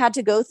whatever they had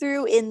to go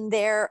through in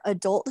their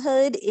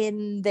adulthood,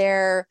 in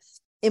their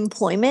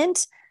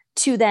employment,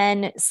 to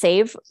then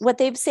save what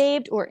they've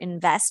saved or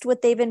invest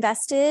what they've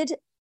invested.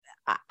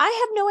 I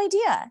have no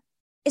idea.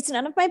 It's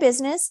none of my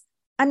business.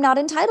 I'm not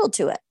entitled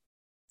to it.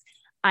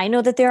 I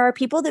know that there are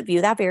people that view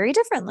that very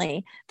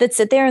differently, that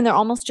sit there and they're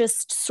almost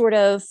just sort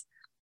of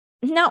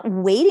not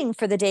waiting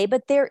for the day,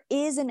 but there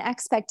is an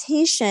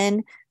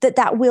expectation that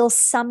that will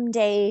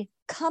someday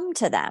come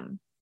to them.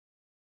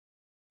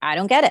 I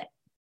don't get it.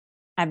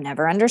 I've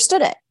never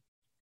understood it.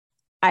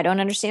 I don't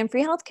understand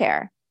free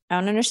healthcare. I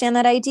don't understand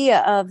that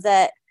idea of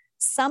that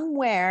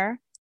somewhere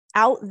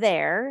out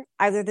there,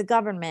 either the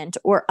government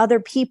or other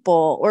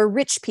people or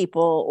rich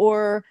people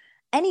or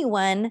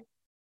anyone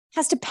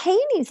has to pay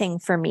anything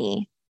for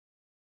me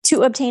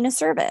to obtain a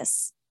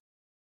service.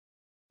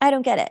 I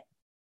don't get it.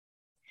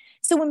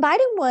 So when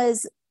Biden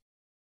was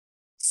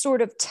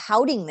sort of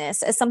touting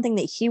this as something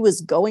that he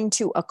was going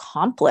to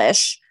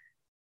accomplish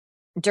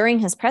during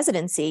his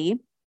presidency,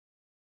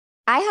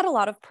 I had a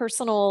lot of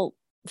personal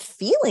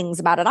feelings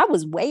about it. I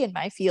was way in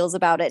my feels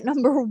about it.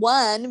 Number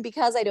one,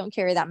 because I don't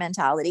carry that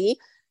mentality.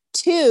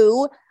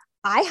 Two,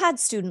 I had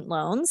student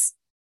loans.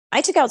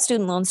 I took out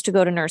student loans to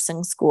go to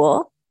nursing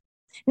school.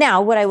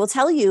 Now, what I will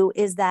tell you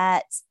is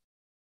that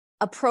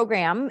a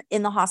program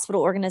in the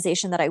hospital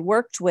organization that I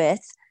worked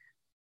with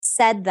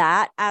said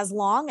that as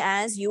long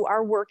as you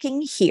are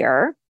working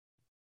here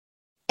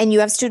and you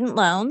have student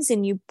loans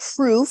and you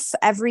proof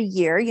every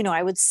year,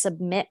 I would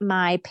submit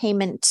my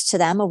payment to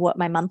them of what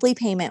my monthly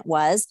payment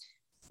was,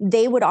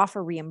 they would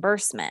offer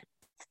reimbursement.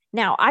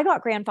 Now, I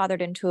got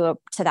grandfathered into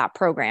that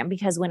program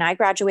because when I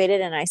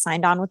graduated and I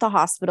signed on with the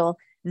hospital,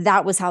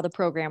 that was how the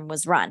program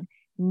was run.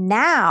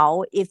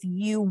 Now, if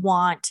you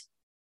want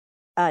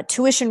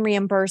tuition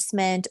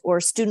reimbursement or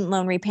student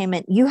loan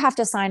repayment, you have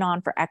to sign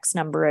on for X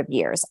number of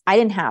years. I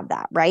didn't have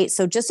that, right?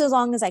 So just as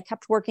long as I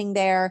kept working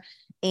there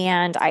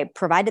and I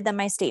provided them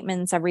my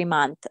statements every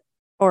month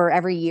or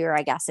every year,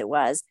 I guess it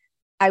was,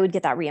 I would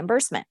get that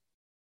reimbursement.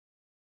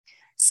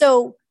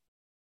 So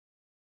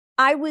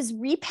I was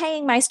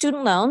repaying my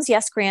student loans.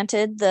 Yes,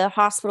 granted, the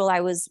hospital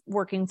I was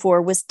working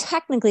for was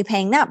technically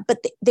paying that, but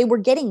they were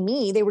getting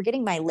me, they were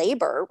getting my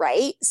labor,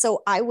 right?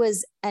 So I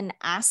was an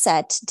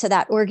asset to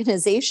that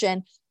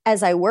organization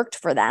as I worked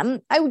for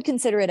them. I would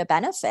consider it a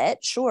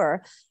benefit,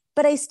 sure,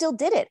 but I still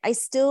did it. I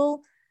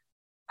still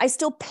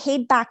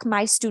paid back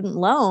my student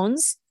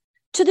loans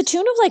to the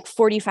tune of like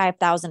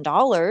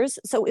 $45,000.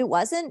 So it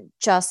wasn't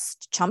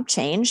just chump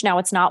change. Now,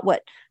 it's not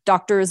what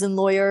doctors and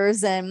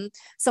lawyers and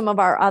some of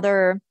our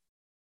other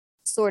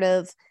sort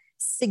of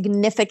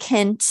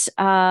significant,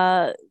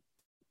 roles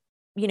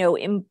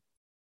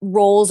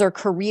or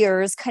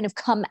careers kind of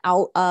come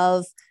out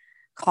of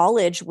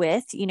college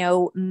with,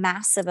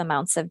 massive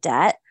amounts of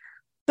debt.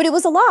 But it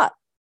was a lot.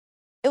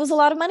 It was a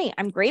lot of money.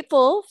 I'm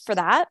grateful for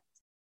that.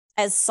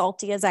 As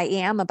salty as I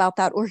am about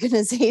that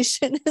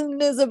organization and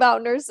is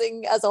about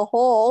nursing as a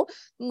whole,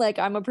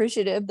 I'm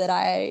appreciative that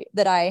I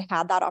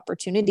had that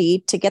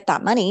opportunity to get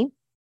that money.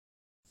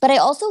 But I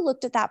also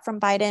looked at that from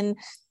Biden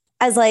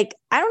as I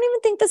don't even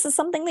think this is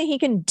something that he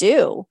can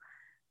do.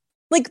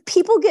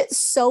 People get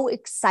so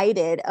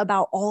excited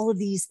about all of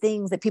these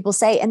things that people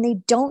say, and they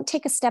don't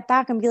take a step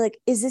back and be like,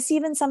 is this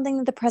even something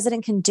that the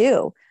president can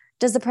do?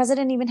 Does the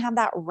president even have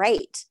that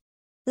right?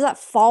 Does that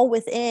fall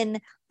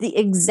within the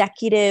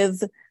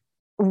executive,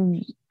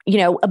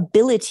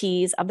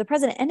 abilities of the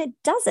president? And it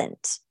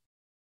doesn't.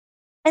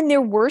 And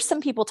there were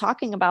some people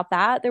talking about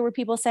that. There were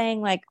people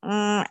saying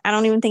I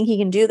don't even think he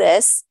can do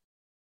this.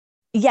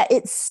 Yet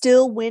it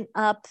still went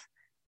up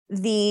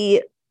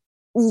the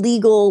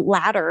legal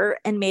ladder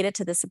and made it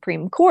to the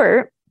Supreme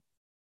Court.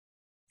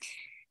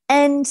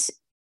 And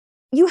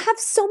you have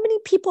so many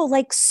people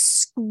like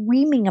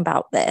screaming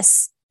about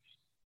this.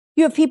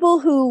 You have people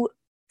who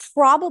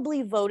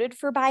probably voted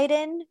for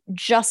Biden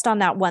just on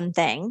that one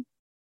thing.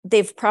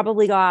 They've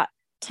probably got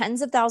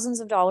tens of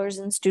thousands of dollars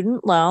in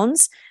student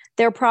loans.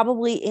 They're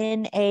probably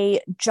in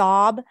a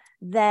job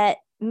that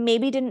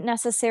maybe didn't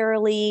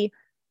necessarily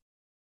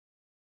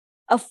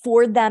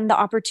afford them the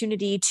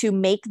opportunity to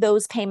make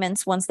those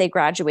payments once they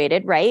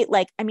graduated, right?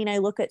 Like, I mean, I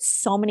look at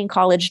so many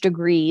college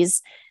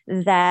degrees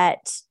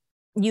that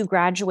you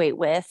graduate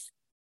with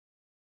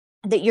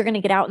that you're going to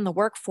get out in the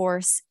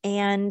workforce,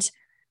 and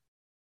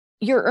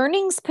your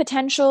earnings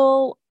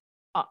potential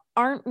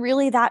aren't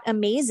really that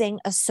amazing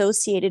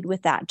associated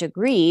with that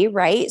degree,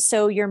 right?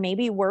 So you're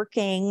maybe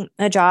working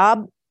a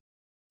job,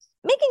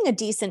 making a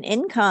decent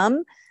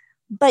income,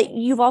 but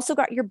you've also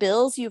got your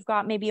bills. You've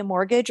got maybe a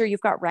mortgage, or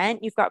you've got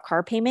rent, you've got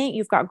car payment,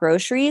 you've got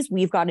groceries,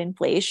 we've got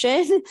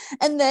inflation.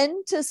 And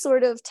then to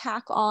sort of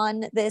tack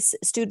on this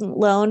student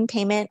loan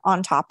payment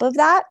on top of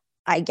that,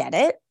 I get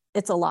it.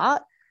 It's a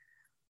lot,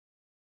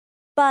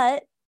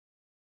 but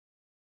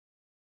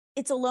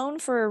it's a loan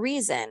for a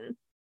reason.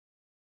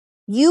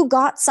 You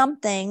got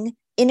something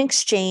in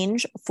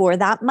exchange for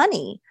that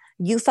money.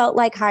 You felt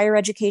like higher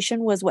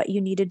education was what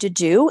you needed to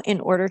do in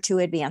order to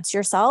advance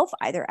yourself,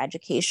 either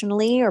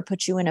educationally or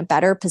put you in a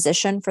better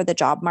position for the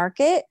job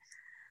market.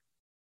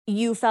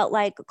 You felt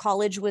like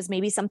college was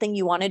maybe something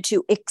you wanted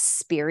to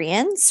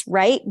experience,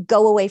 right?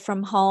 Go away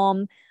from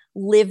home,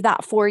 live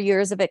that 4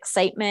 years of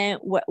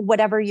excitement,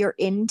 whatever you're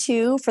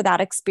into for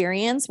that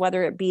experience,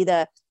 whether it be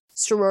the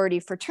sorority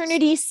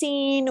fraternity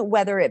scene,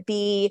 whether it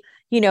be,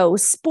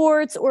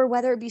 sports, or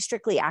whether it be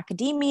strictly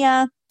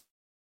academia.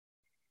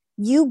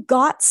 You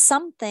got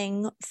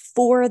something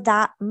for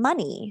that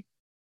money.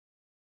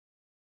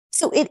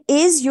 So it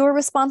is your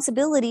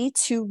responsibility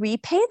to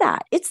repay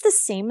that. It's the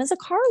same as a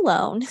car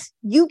loan.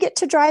 You get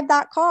to drive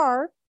that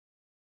car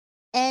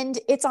and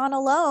it's on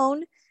a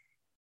loan,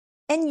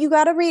 and you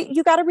got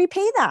to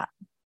repay that.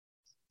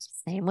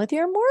 Same with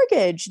your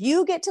mortgage.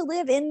 You get to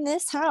live in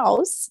this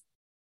house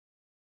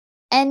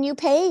and you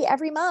pay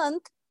every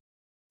month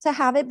to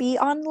have it be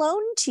on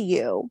loan to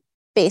you,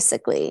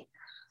 basically.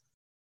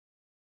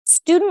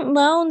 Student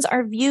loans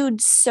are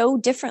viewed so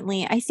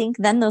differently, I think,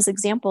 than those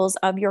examples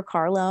of your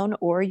car loan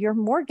or your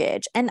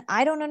mortgage. And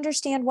I don't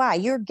understand why.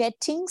 You're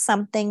getting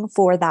something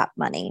for that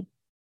money.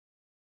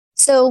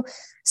 So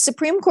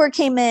Supreme Court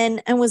came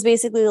in and was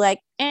basically like,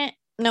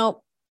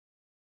 nope,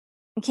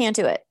 you can't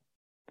do it.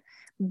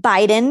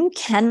 Biden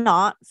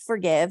cannot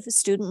forgive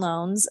student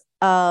loans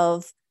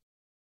of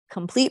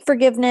complete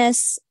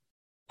forgiveness,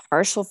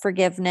 partial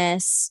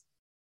forgiveness.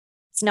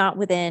 It's not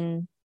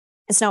within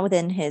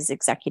his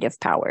executive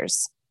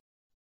powers.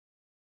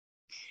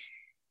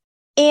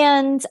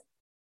 And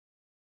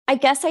I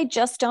guess I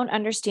just don't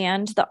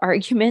understand the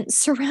argument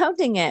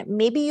surrounding it.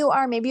 Maybe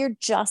you're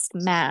just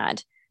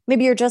mad.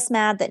 Maybe you're just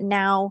mad that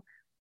now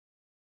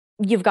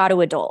you've got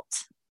to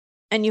adult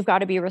and you've got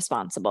to be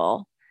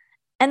responsible.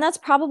 And that's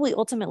probably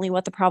ultimately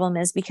what the problem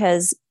is,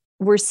 because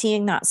we're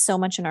seeing that so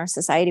much in our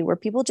society where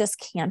people just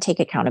can't take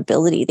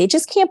accountability. They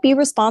just can't be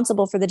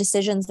responsible for the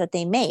decisions that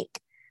they make.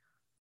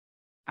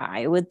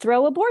 I would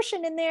throw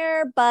abortion in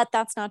there, but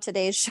that's not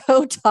today's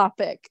show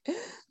topic.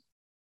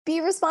 Be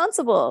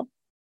responsible.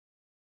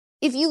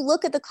 If you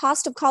look at the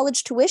cost of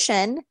college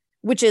tuition,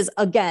 which is,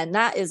 again,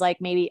 that is like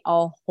maybe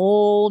a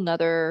whole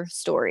nother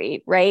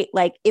story, right?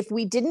 Like if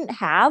we didn't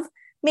have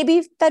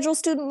maybe federal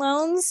student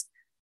loans,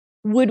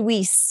 would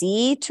we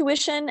see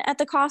tuition at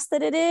the cost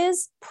that it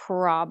is?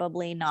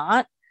 Probably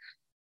not.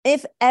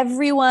 If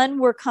everyone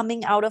were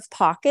coming out of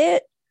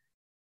pocket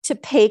to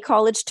pay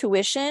college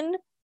tuition,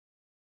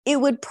 it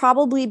would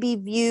probably be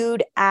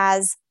viewed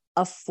as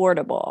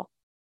affordable.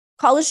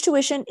 College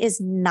tuition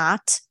is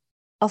not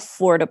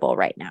affordable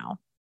right now.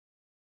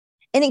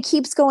 And it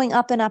keeps going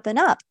up and up and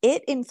up.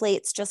 It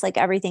inflates just like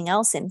everything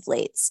else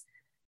inflates.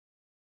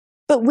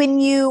 But when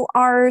you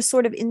are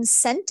sort of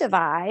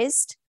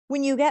incentivized,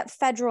 when you get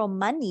federal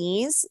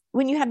monies,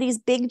 when you have these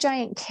big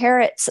giant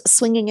carrots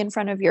swinging in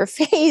front of your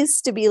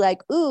face to be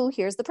like, ooh,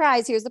 here's the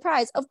prize,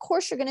 of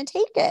course you're going to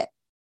take it.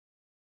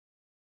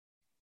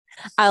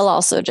 I'll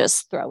also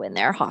just throw in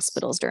there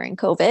hospitals during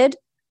COVID.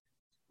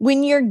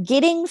 When you're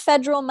getting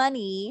federal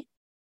money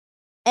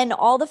and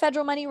all the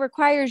federal money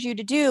requires you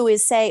to do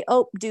is say,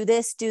 oh, do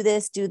this, do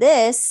this, do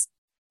this.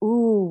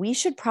 Ooh, we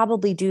should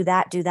probably do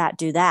that, do that,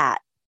 do that.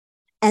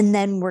 And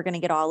then we're going to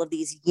get all of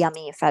these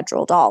yummy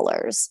federal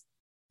dollars.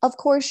 Of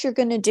course, you're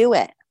going to do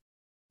it,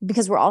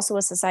 because we're also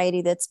a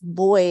society that's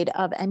void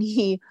of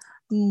any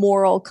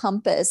moral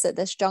compass at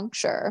this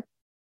juncture.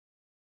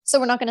 So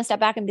we're not going to step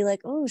back and be like,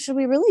 oh, should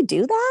we really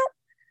do that?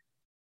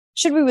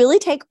 Should we really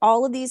take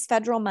all of these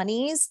federal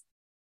monies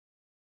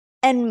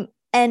and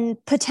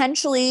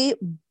potentially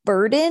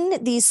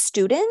burden these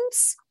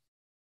students?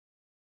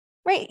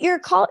 Right?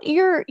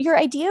 Your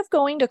idea of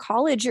going to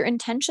college, your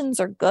intentions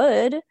are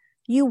good.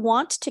 You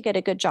want to get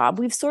a good job.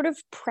 We've sort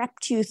of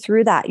prepped you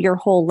through that your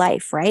whole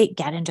life, right?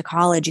 Get into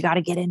college. You got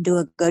to get into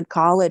a good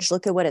college.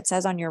 Look at what it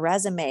says on your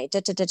resume. Da,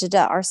 da, da, da,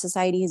 da. Our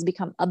society has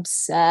become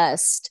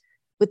obsessed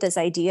with this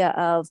idea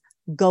of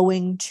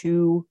going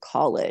to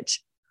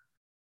college.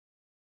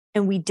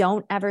 And we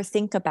don't ever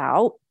think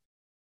about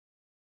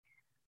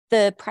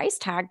the price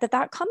tag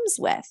that comes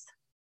with.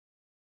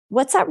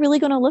 What's that really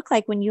going to look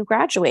like when you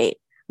graduate?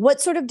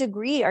 What sort of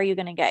degree are you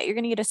going to get? You're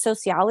going to get a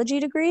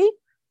sociology degree?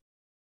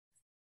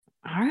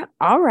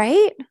 All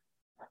right.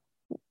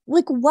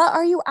 Like, what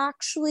are you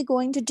actually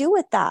going to do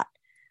with that?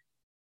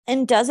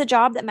 And does a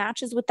job that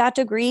matches with that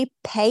degree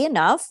pay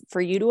enough for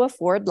you to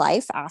afford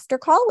life after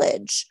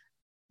college?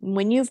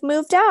 When you've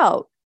moved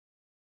out,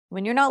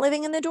 when you're not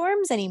living in the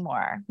dorms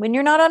anymore, when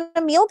you're not on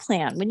a meal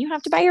plan, when you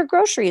have to buy your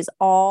groceries,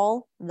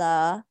 all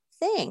the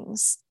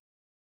things.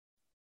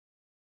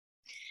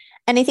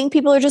 And I think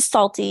people are just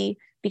salty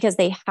because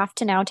they have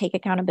to now take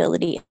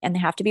accountability and they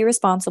have to be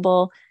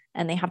responsible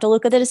and they have to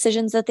look at the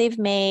decisions that they've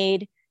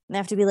made and they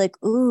have to be like,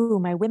 ooh,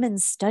 my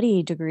women's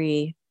study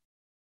degree.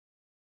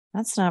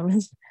 That's not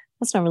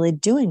really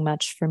doing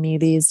much for me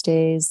these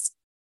days.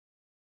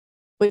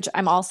 Which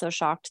I'm also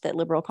shocked that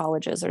liberal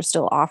colleges are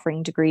still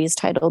offering degrees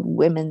titled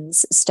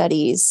women's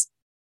studies.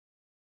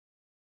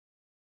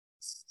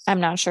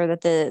 I'm not sure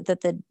that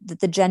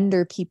the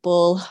gender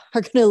people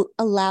are going to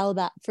allow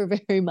that for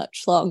very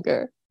much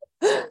longer.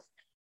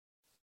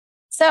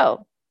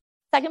 So,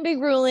 second big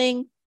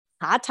ruling,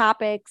 hot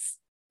topics,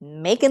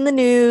 making the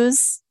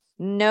news,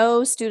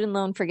 no student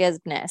loan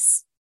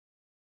forgiveness.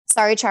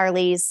 Sorry,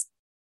 Charlies.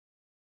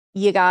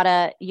 You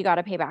gotta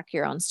pay back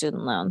your own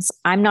student loans.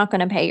 I'm not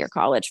going to pay your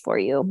college for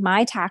you.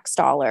 My tax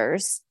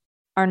dollars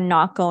are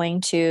not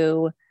going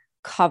to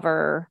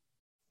cover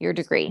your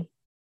degree.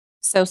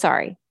 So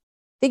sorry.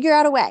 Figure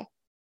out a way.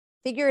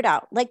 Figure it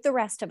out. Like the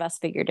rest of us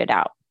figured it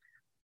out.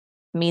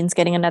 It means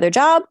getting another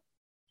job.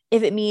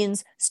 If it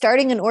means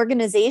starting an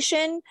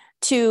organization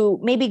to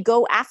maybe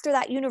go after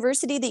that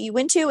university that you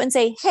went to and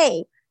say,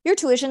 hey, your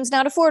tuition's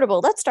not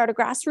affordable. Let's start a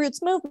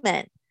grassroots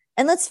movement.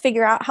 And let's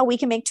figure out how we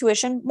can make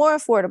tuition more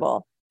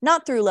affordable,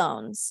 not through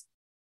loans,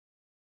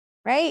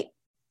 right?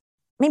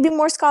 Maybe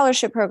more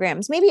scholarship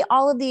programs, maybe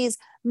all of these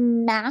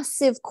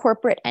massive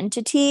corporate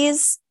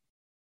entities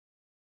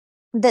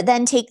that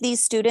then take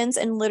these students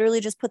and literally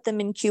just put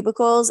them in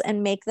cubicles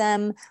and make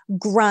them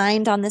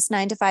grind on this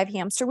 9-to-5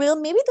 hamster wheel.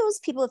 Maybe those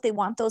people, if they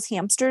want those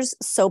hamsters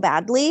so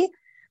badly,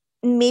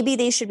 maybe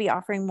they should be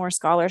offering more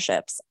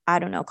scholarships. I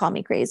don't know, call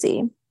me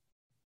crazy.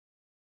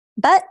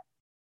 But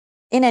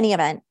in any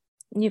event,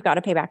 you've got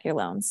to pay back your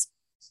loans.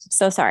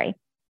 So sorry.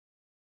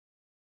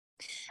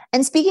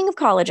 And speaking of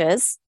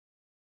colleges,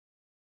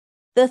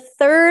 the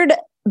third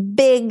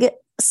big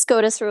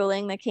SCOTUS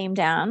ruling that came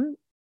down,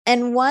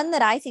 and one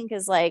that I think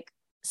is like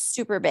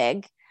super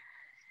big,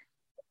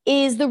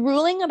 is the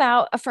ruling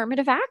about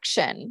affirmative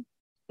action.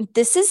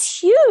 This is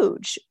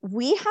huge.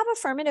 We have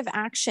affirmative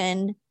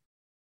action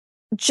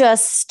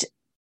just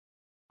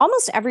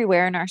almost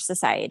everywhere in our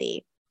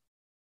society.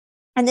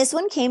 And this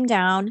one came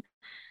down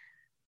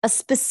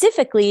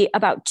specifically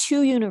about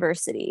two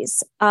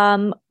universities.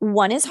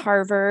 One is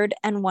Harvard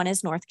and one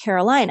is North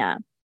Carolina.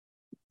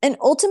 And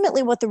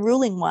ultimately what the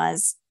ruling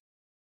was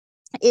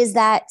is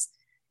that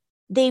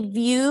they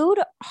viewed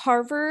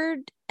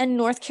Harvard and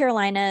North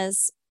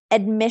Carolina's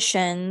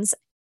admissions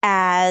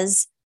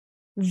as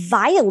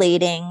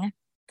violating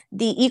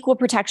the Equal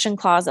Protection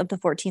Clause of the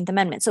 14th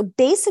Amendment. So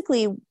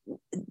basically,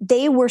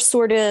 they were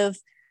sort of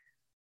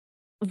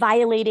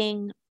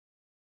violating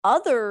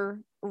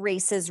other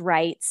races'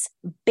 rights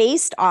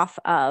based off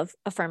of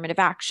affirmative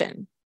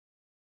action.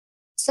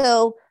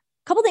 So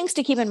a couple things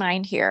to keep in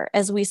mind here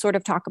as we sort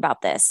of talk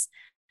about this.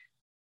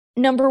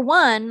 Number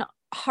one,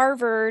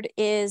 Harvard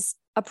is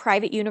a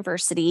private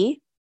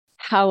university.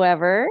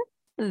 However,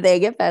 they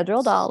get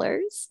federal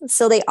dollars.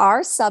 So they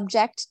are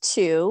subject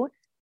to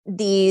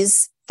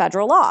these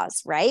federal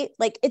laws, right?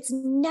 Like it's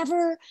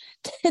never,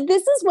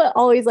 this is what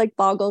always like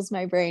boggles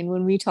my brain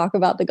when we talk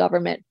about the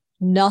government.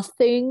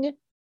 Nothing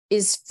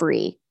is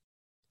free.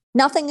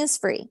 Nothing is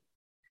free.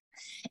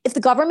 If the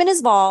government is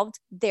involved,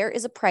 there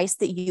is a price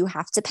that you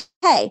have to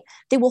pay.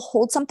 They will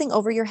hold something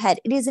over your head.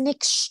 It is an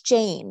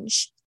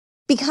exchange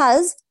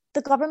because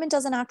the government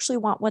doesn't actually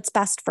want what's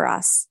best for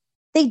us.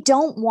 They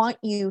don't want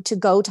you to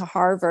go to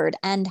Harvard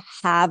and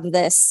have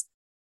this,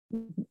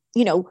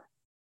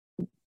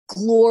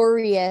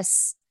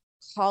 glorious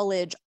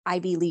college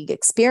Ivy League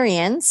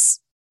experience.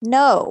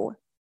 No,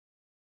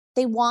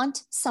 they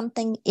want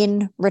something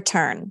in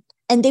return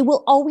and they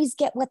will always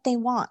get what they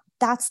want.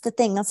 That's the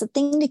thing. That's the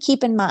thing to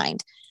keep in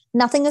mind.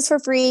 Nothing is for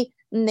free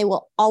and they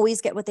will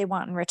always get what they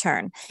want in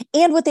return.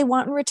 And what they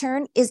want in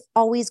return is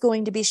always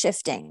going to be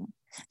shifting.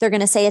 They're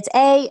going to say it's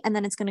A, and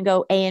then it's going to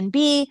go A and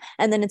B,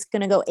 and then it's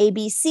going to go A,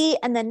 B, C.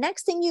 And then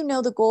next thing you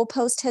know, the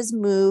goalpost has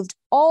moved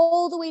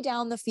all the way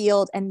down the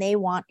field and they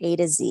want A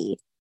to Z.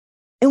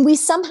 And we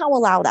somehow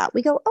allow that.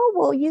 We go, oh,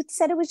 well, you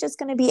said it was just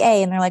going to be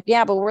A. And they're like,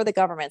 yeah, but we're the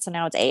government. So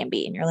now it's A and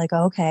B. And you're like,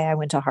 okay, I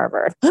went to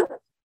Harvard.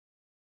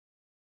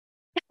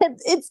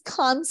 It's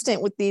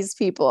constant with these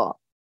people.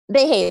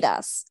 They hate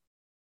us.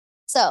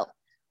 So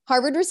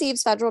Harvard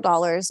receives federal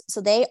dollars,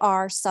 so they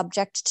are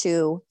subject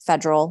to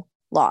federal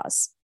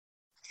laws.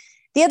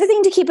 The other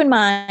thing to keep in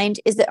mind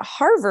is that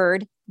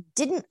Harvard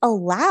didn't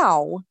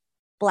allow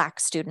Black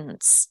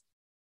students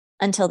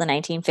until the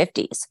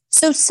 1950s.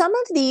 So some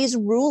of these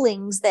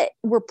rulings that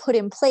were put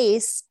in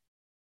place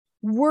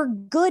were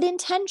good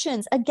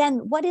intentions.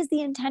 Again, what is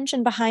the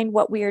intention behind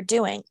what we are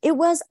doing? It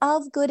was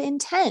of good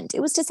intent.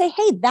 It was to say,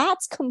 hey,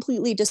 that's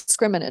completely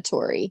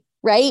discriminatory,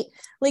 right?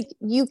 Like,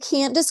 you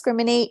can't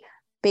discriminate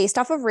based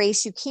off of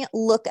race. You can't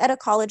look at a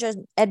college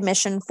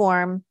admission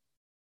form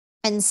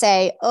and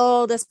say,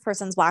 oh, this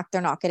person's Black,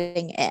 they're not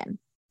getting in.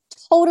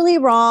 Totally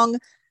wrong,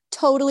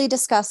 totally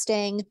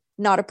disgusting,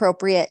 not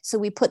appropriate. So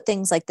we put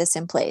things like this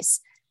in place.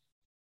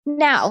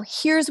 Now,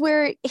 here's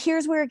where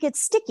it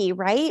gets sticky,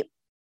 right?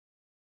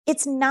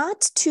 It's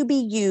not to be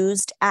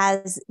used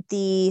as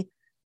the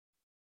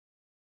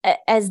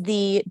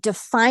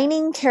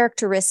defining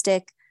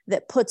characteristic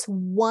that puts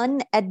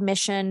one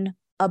admission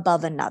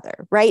above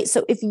another, right?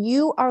 So if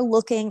you are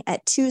looking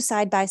at two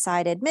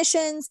side-by-side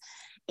admissions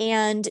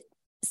and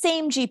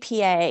same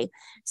GPA,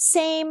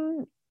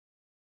 same,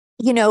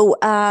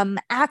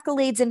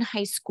 accolades in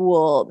high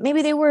school,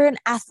 maybe they were an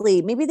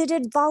athlete, maybe they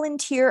did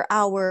volunteer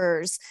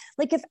hours.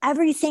 Like, if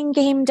everything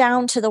came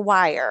down to the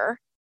wire,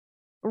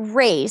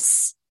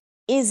 race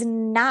is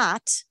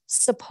not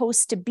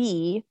supposed to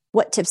be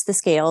what tips the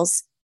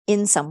scales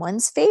in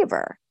someone's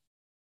favor.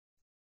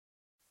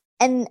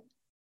 And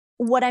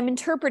what I'm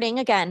interpreting,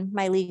 again,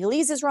 my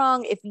legalese is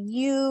wrong. If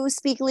you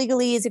speak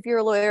legalese, if you're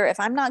a lawyer, if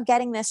I'm not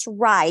getting this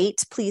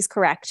right, please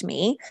correct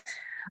me.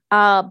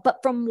 But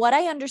from what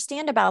I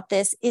understand about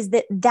this is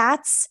that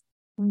that's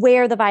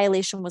where the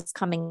violation was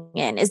coming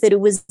in, is that it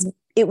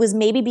was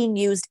maybe being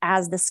used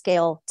as the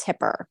scale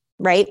tipper,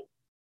 right?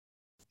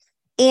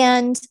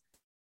 And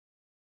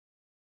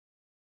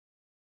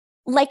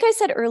like I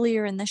said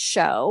earlier in the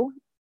show,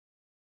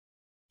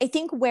 I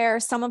think where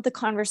some of the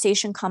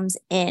conversation comes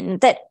in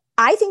that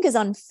I think is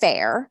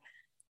unfair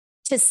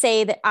to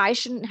say that I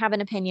shouldn't have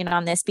an opinion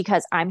on this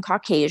because I'm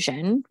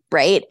Caucasian,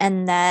 right?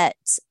 And that,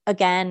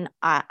 again,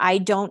 I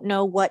don't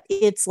know what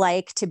it's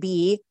like to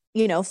be,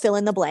 fill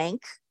in the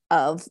blank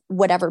of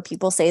whatever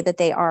people say that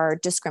they are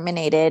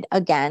discriminated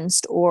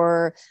against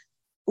or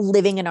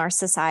living in our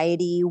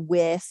society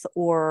with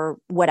or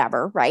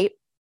whatever, right?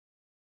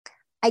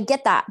 I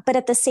get that. But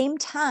at the same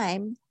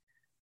time,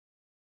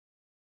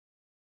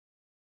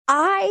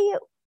 I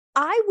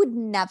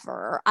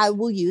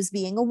will use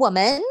being a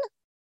woman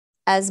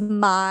as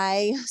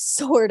my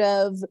sort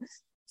of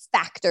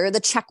factor,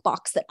 the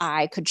checkbox that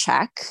I could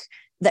check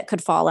that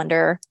could fall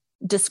under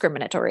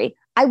discriminatory.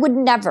 I would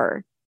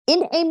never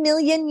in a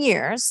million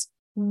years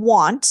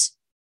want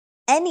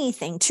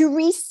anything to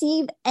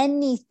receive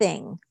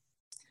anything,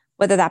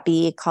 whether that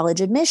be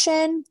college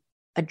admission,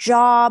 a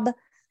job,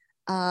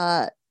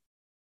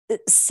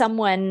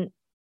 someone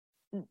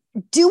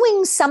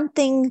doing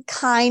something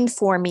kind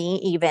for me,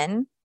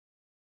 even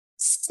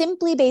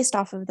simply based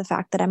off of the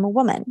fact that I'm a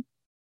woman.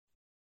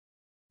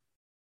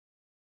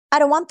 I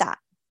don't want that.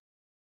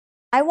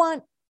 I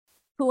want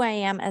who I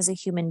am as a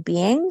human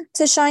being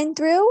to shine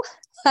through.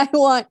 I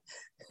want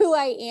who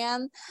I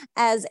am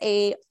as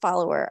a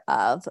follower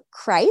of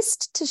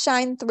Christ to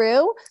shine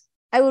through.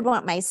 I would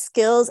want my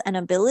skills and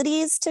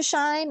abilities to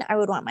shine. I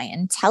would want my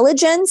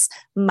intelligence,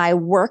 my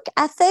work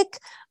ethic,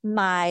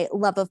 my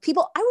love of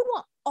people. I would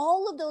want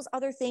all of those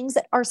other things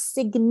that are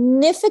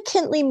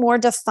significantly more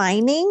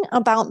defining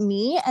about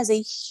me as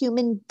a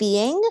human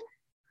being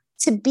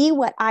to be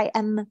what I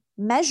am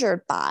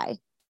measured by,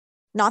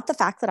 not the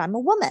fact that I'm a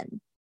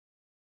woman.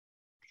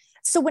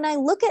 So when I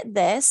look at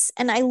this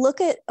and I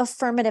look at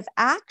affirmative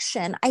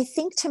action, I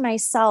think to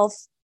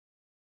myself,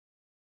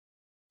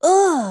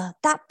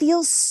 that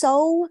feels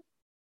so,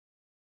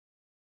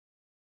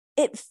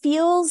 it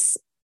feels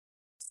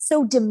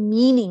so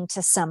demeaning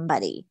to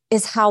somebody,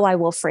 is how I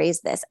will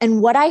phrase this.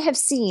 And what I have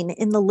seen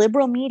in the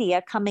liberal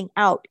media coming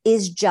out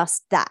is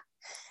just that.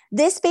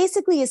 This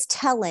basically is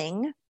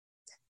telling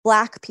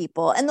Black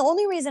people, and the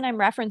only reason I'm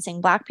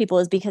referencing Black people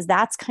is because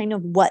that's kind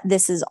of what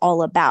this is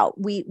all about.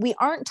 We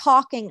aren't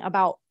talking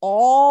about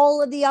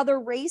all of the other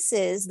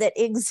races that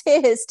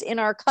exist in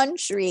our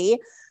country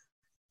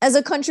as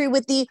a country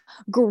with the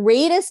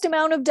greatest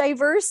amount of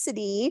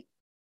diversity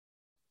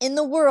in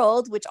the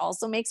world, which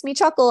also makes me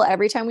chuckle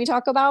every time we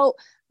talk about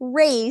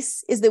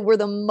race, is that we're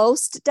the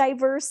most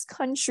diverse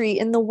country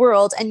in the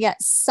world. And yet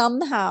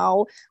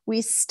somehow we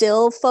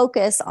still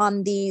focus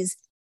on these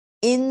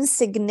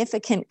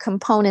insignificant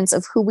components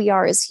of who we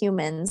are as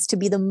humans to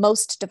be the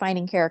most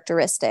defining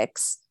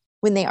characteristics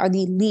when they are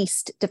the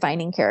least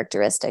defining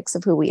characteristics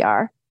of who we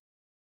are.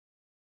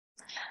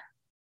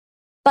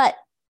 But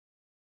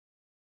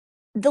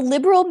the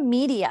liberal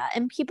media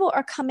and people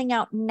are coming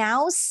out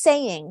now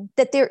saying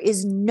that there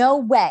is no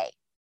way,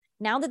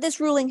 now that this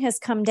ruling has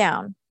come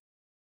down,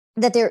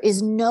 that there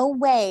is no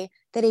way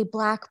that a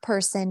Black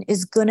person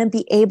is going to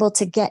be able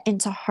to get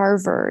into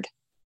Harvard.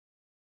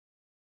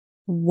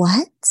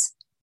 What?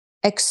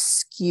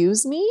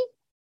 Excuse me?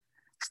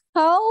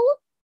 How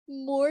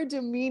more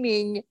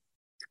demeaning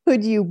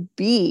could you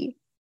be?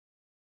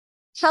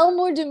 How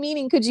more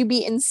demeaning could you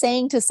be in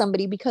saying to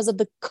somebody because of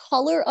the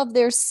color of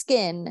their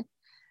skin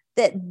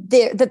that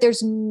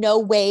there's no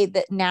way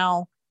that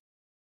now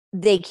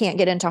they can't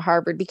get into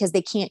Harvard because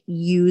they can't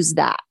use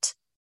that?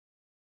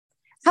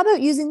 How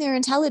about using their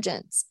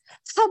intelligence?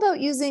 How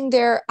about using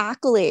their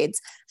accolades?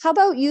 How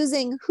about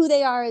using who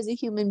they are as a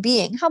human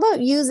being? How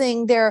about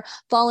using their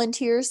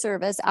volunteer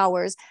service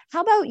hours?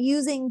 How about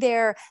using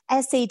their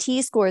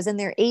SAT scores and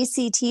their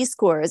ACT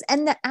scores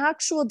and the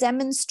actual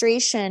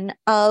demonstration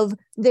of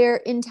their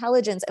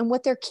intelligence and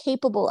what they're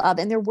capable of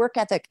and their work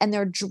ethic and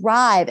their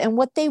drive and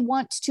what they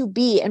want to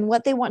be and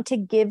what they want to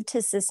give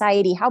to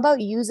society? How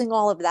about using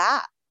all of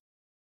that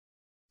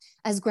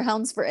as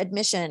grounds for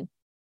admission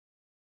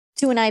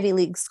to an Ivy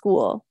League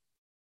school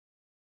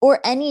or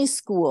any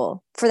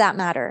school for that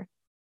matter?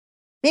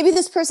 Maybe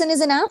this person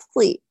is an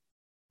athlete.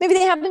 Maybe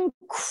they have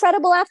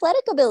incredible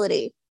athletic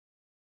ability.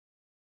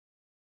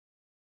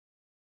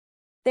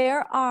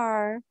 There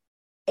are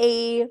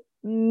a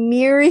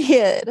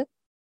myriad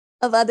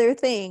of other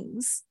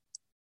things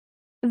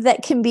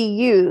that can be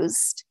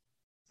used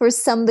for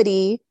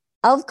somebody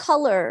of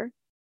color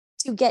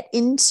to get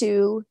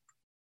into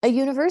a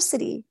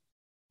university,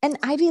 an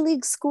Ivy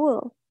League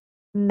school,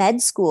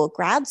 med school,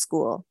 grad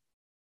school,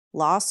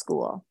 law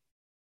school.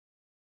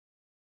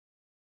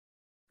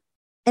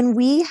 And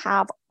we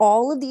have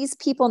all of these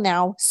people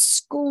now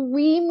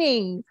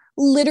screaming,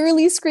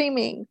 literally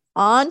screaming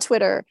on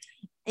Twitter,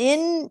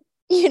 in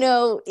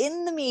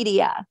the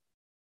media,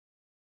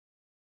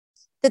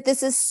 that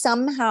this is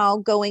somehow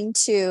going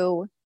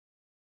to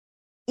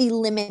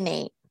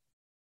eliminate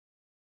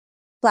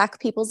Black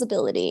people's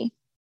ability.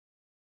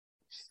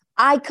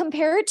 I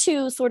compare it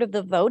to sort of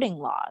the voting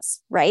laws,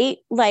 right?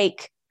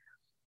 Like,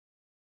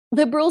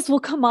 liberals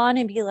will come on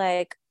and be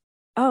like,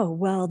 oh,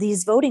 well,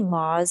 these voting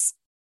laws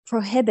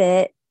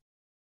prohibit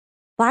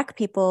Black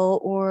people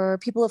or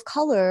people of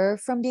color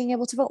from being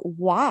able to vote.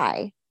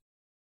 Why?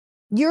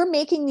 You're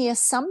making the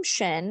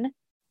assumption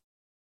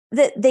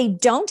that they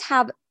don't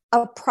have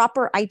a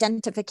proper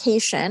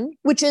identification,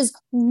 which is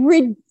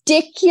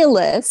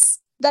ridiculous.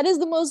 That is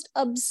the most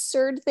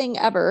absurd thing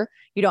ever.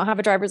 You don't have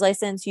a driver's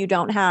license. You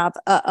don't have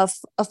a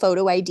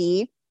photo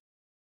ID.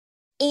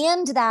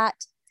 And that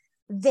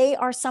they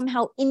are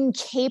somehow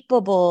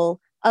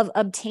incapable of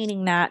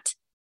obtaining that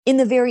in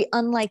the very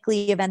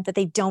unlikely event that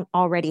they don't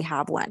already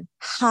have one.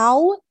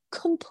 How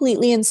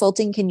completely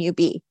insulting can you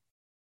be?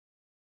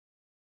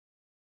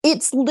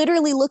 It's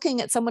literally looking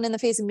at someone in the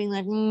face and being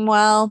like,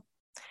 well,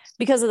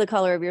 because of the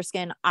color of your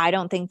skin, I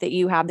don't think that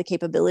you have the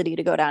capability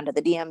to go down to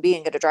the DMV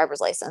and get a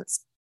driver's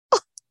license.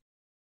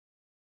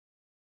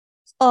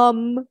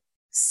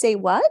 Say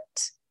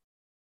what?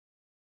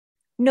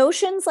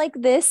 Notions like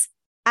this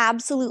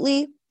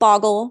absolutely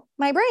boggle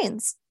my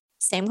brains.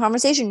 Same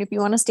conversation if you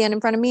want to stand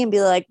in front of me and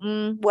be like,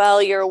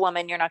 well, you're a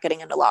woman, you're not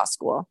getting into law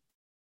school.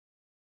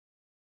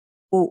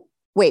 Oh,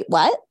 wait,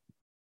 what?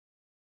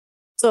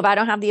 So if I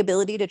don't have the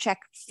ability to check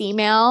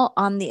female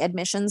on the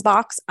admissions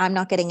box, I'm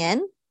not getting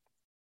in?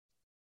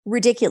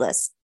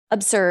 Ridiculous,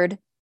 absurd,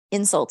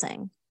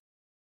 insulting.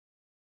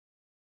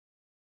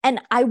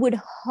 And I would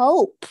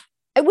hope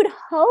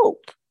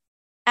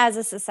as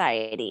a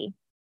society,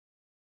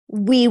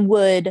 we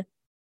would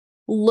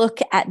look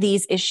at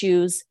these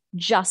issues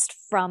just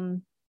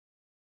from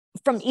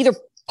either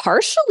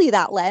partially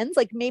that lens,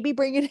 like maybe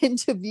bring it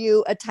into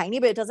view a tiny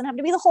bit. It doesn't have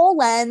to be the whole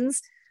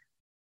lens,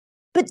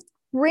 but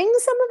bring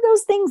some of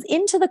those things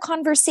into the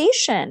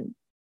conversation.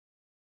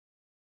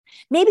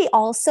 Maybe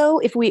also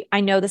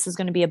I know this is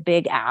going to be a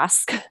big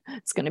ask.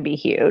 It's going to be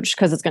huge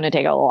because it's going to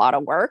take a lot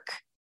of work.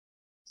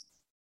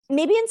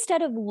 Maybe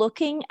instead of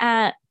looking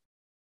at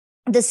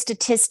the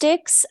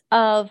statistics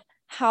of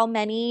how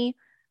many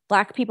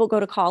Black people go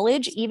to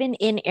college, even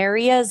in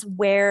areas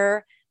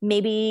where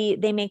maybe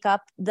they make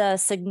up the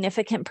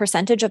significant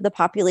percentage of the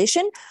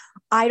population,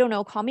 I don't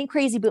know, call me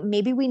crazy, but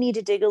maybe we need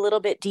to dig a little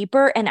bit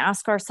deeper and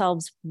ask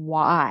ourselves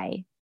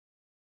why.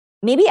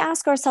 Maybe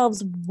ask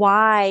ourselves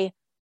why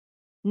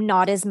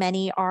not as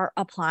many are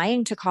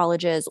applying to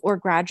colleges or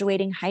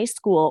graduating high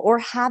school or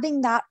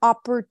having that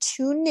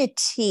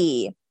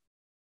opportunity.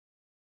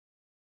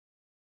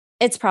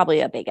 It's probably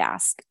a big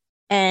ask.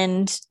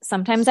 And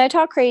sometimes I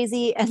talk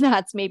crazy, and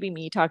that's maybe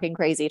me talking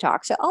crazy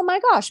talk. So, oh my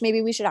gosh,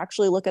 maybe we should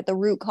actually look at the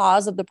root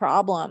cause of the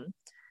problem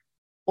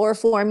or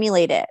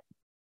formulate it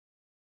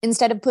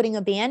instead of putting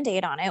a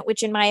Band-Aid on it,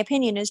 which in my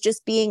opinion is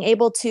just being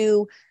able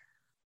to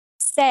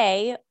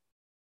say,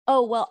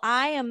 oh, well,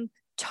 I am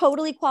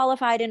totally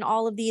qualified in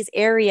all of these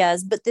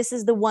areas, but this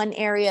is the one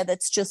area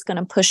that's just going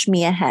to push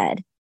me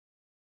ahead.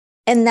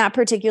 And that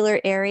particular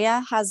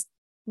area has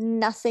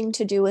nothing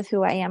to do with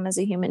who I am as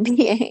a human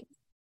being.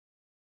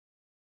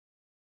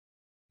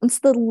 It's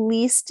the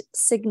least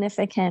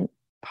significant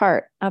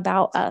part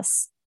about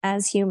us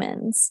as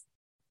humans.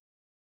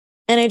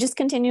 And I just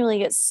continually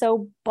get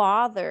so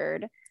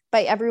bothered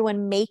by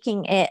everyone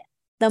making it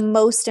the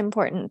most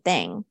important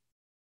thing.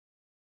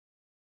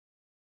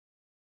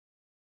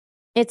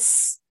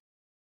 it's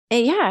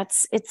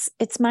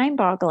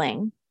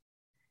mind-boggling.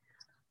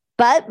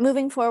 But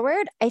moving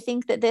forward, I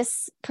think that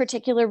this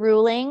particular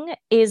ruling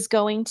is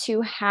going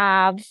to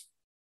have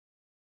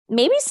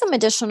maybe some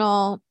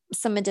additional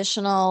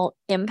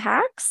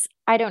impacts.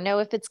 I don't know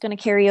if it's going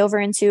to carry over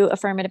into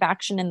affirmative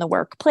action in the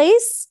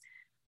workplace,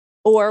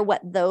 or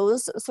what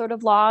those sort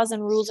of laws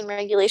and rules and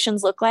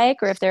regulations look like,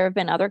 or if there have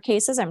been other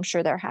cases. I'm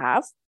sure there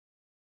have.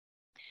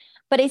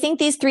 But I think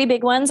these three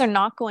big ones are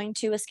not going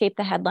to escape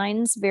the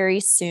headlines very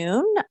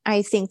soon.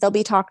 I think they'll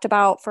be talked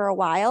about for a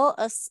while,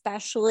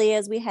 especially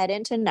as we head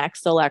into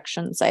next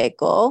election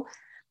cycle.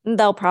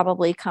 They'll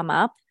probably come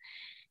up.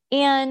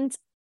 And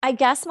I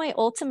guess my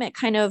ultimate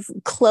kind of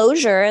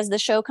closure as the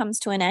show comes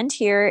to an end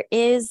here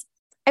is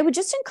I would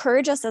just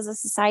encourage us as a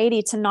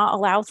society to not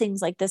allow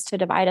things like this to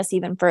divide us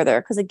even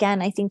further. Because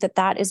again, I think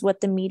that is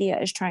what the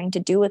media is trying to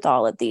do with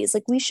all of these.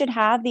 Like, we should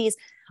have these.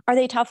 Are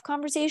they tough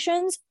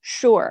conversations?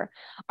 Sure.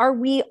 Are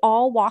we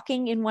all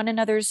walking in one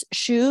another's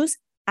shoes?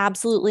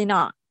 Absolutely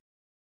not.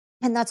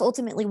 And that's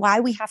ultimately why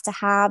we have to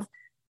have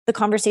the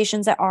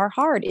conversations that are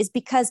hard, is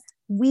because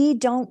we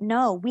don't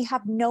know. We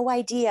have no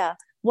idea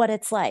what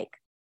it's like.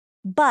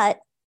 But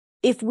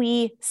if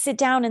we sit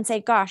down and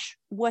say, gosh,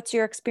 what's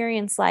your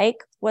experience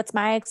like? What's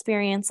my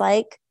experience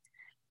like?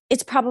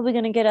 It's probably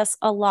going to get us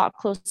a lot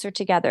closer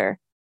together.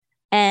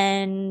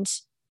 And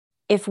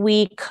if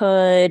we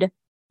could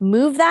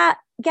move that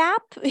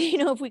gap,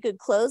 if we could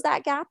close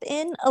that gap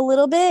in a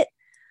little bit,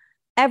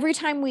 every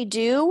time we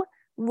do,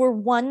 we're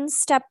one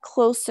step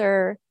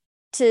closer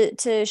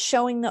to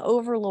showing the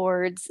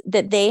overlords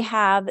that they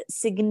have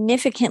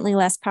significantly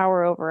less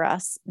power over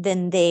us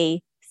than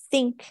they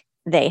think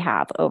they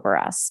have over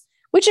us,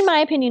 which in my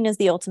opinion is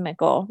the ultimate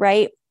goal,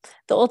 right?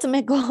 The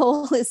ultimate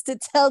goal is to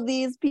tell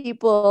these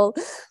people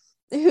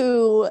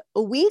who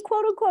we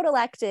quote unquote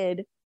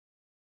elected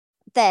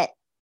that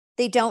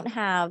they don't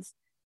have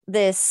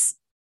this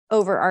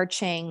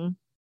overarching,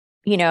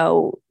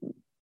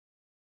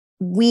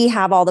 we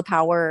have all the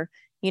power,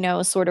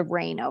 sort of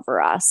reign over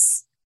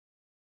us.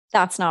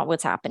 That's not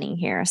what's happening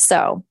here.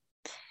 So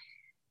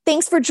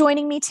thanks for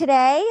joining me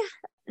today.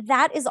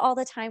 That is all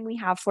the time we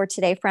have for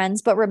today,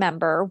 friends. But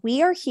remember,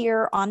 we are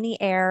here on the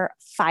air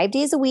 5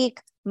 days a week,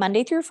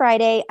 Monday through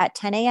Friday at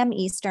 10 a.m.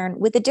 Eastern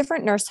with a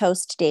different nurse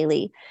host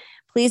daily.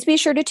 Please be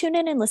sure to tune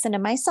in and listen to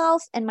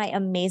myself and my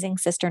amazing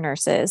sister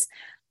nurses.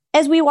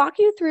 As we walk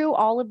you through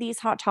all of these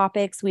hot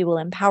topics, we will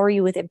empower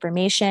you with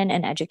information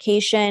and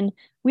education.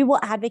 We will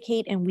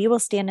advocate and we will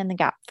stand in the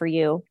gap for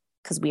you,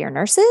 because we are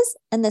nurses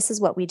and this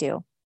is what we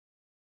do.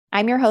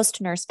 I'm your host,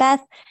 Nurse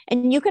Beth,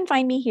 and you can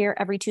find me here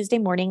every Tuesday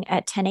morning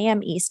at 10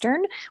 a.m.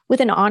 Eastern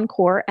with an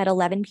encore at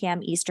 11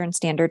 p.m. Eastern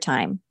Standard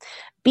Time.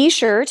 Be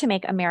sure to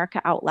make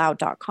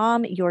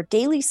AmericaOutloud.com your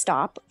daily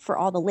stop for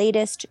all the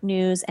latest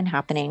news and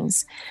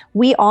happenings.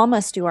 We all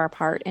must do our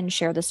part and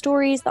share the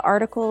stories, the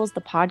articles,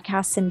 the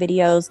podcasts, and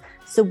videos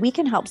so we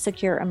can help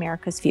secure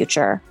America's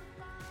future.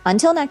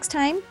 Until next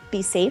time,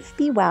 be safe,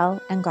 be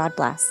well, and God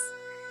bless.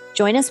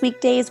 Join us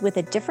weekdays with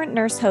a different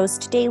nurse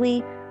host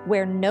daily,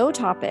 where no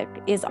topic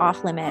is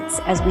off limits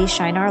as we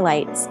shine our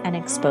lights and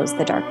expose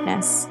the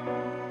darkness.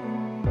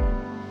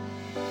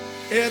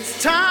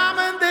 It's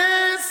time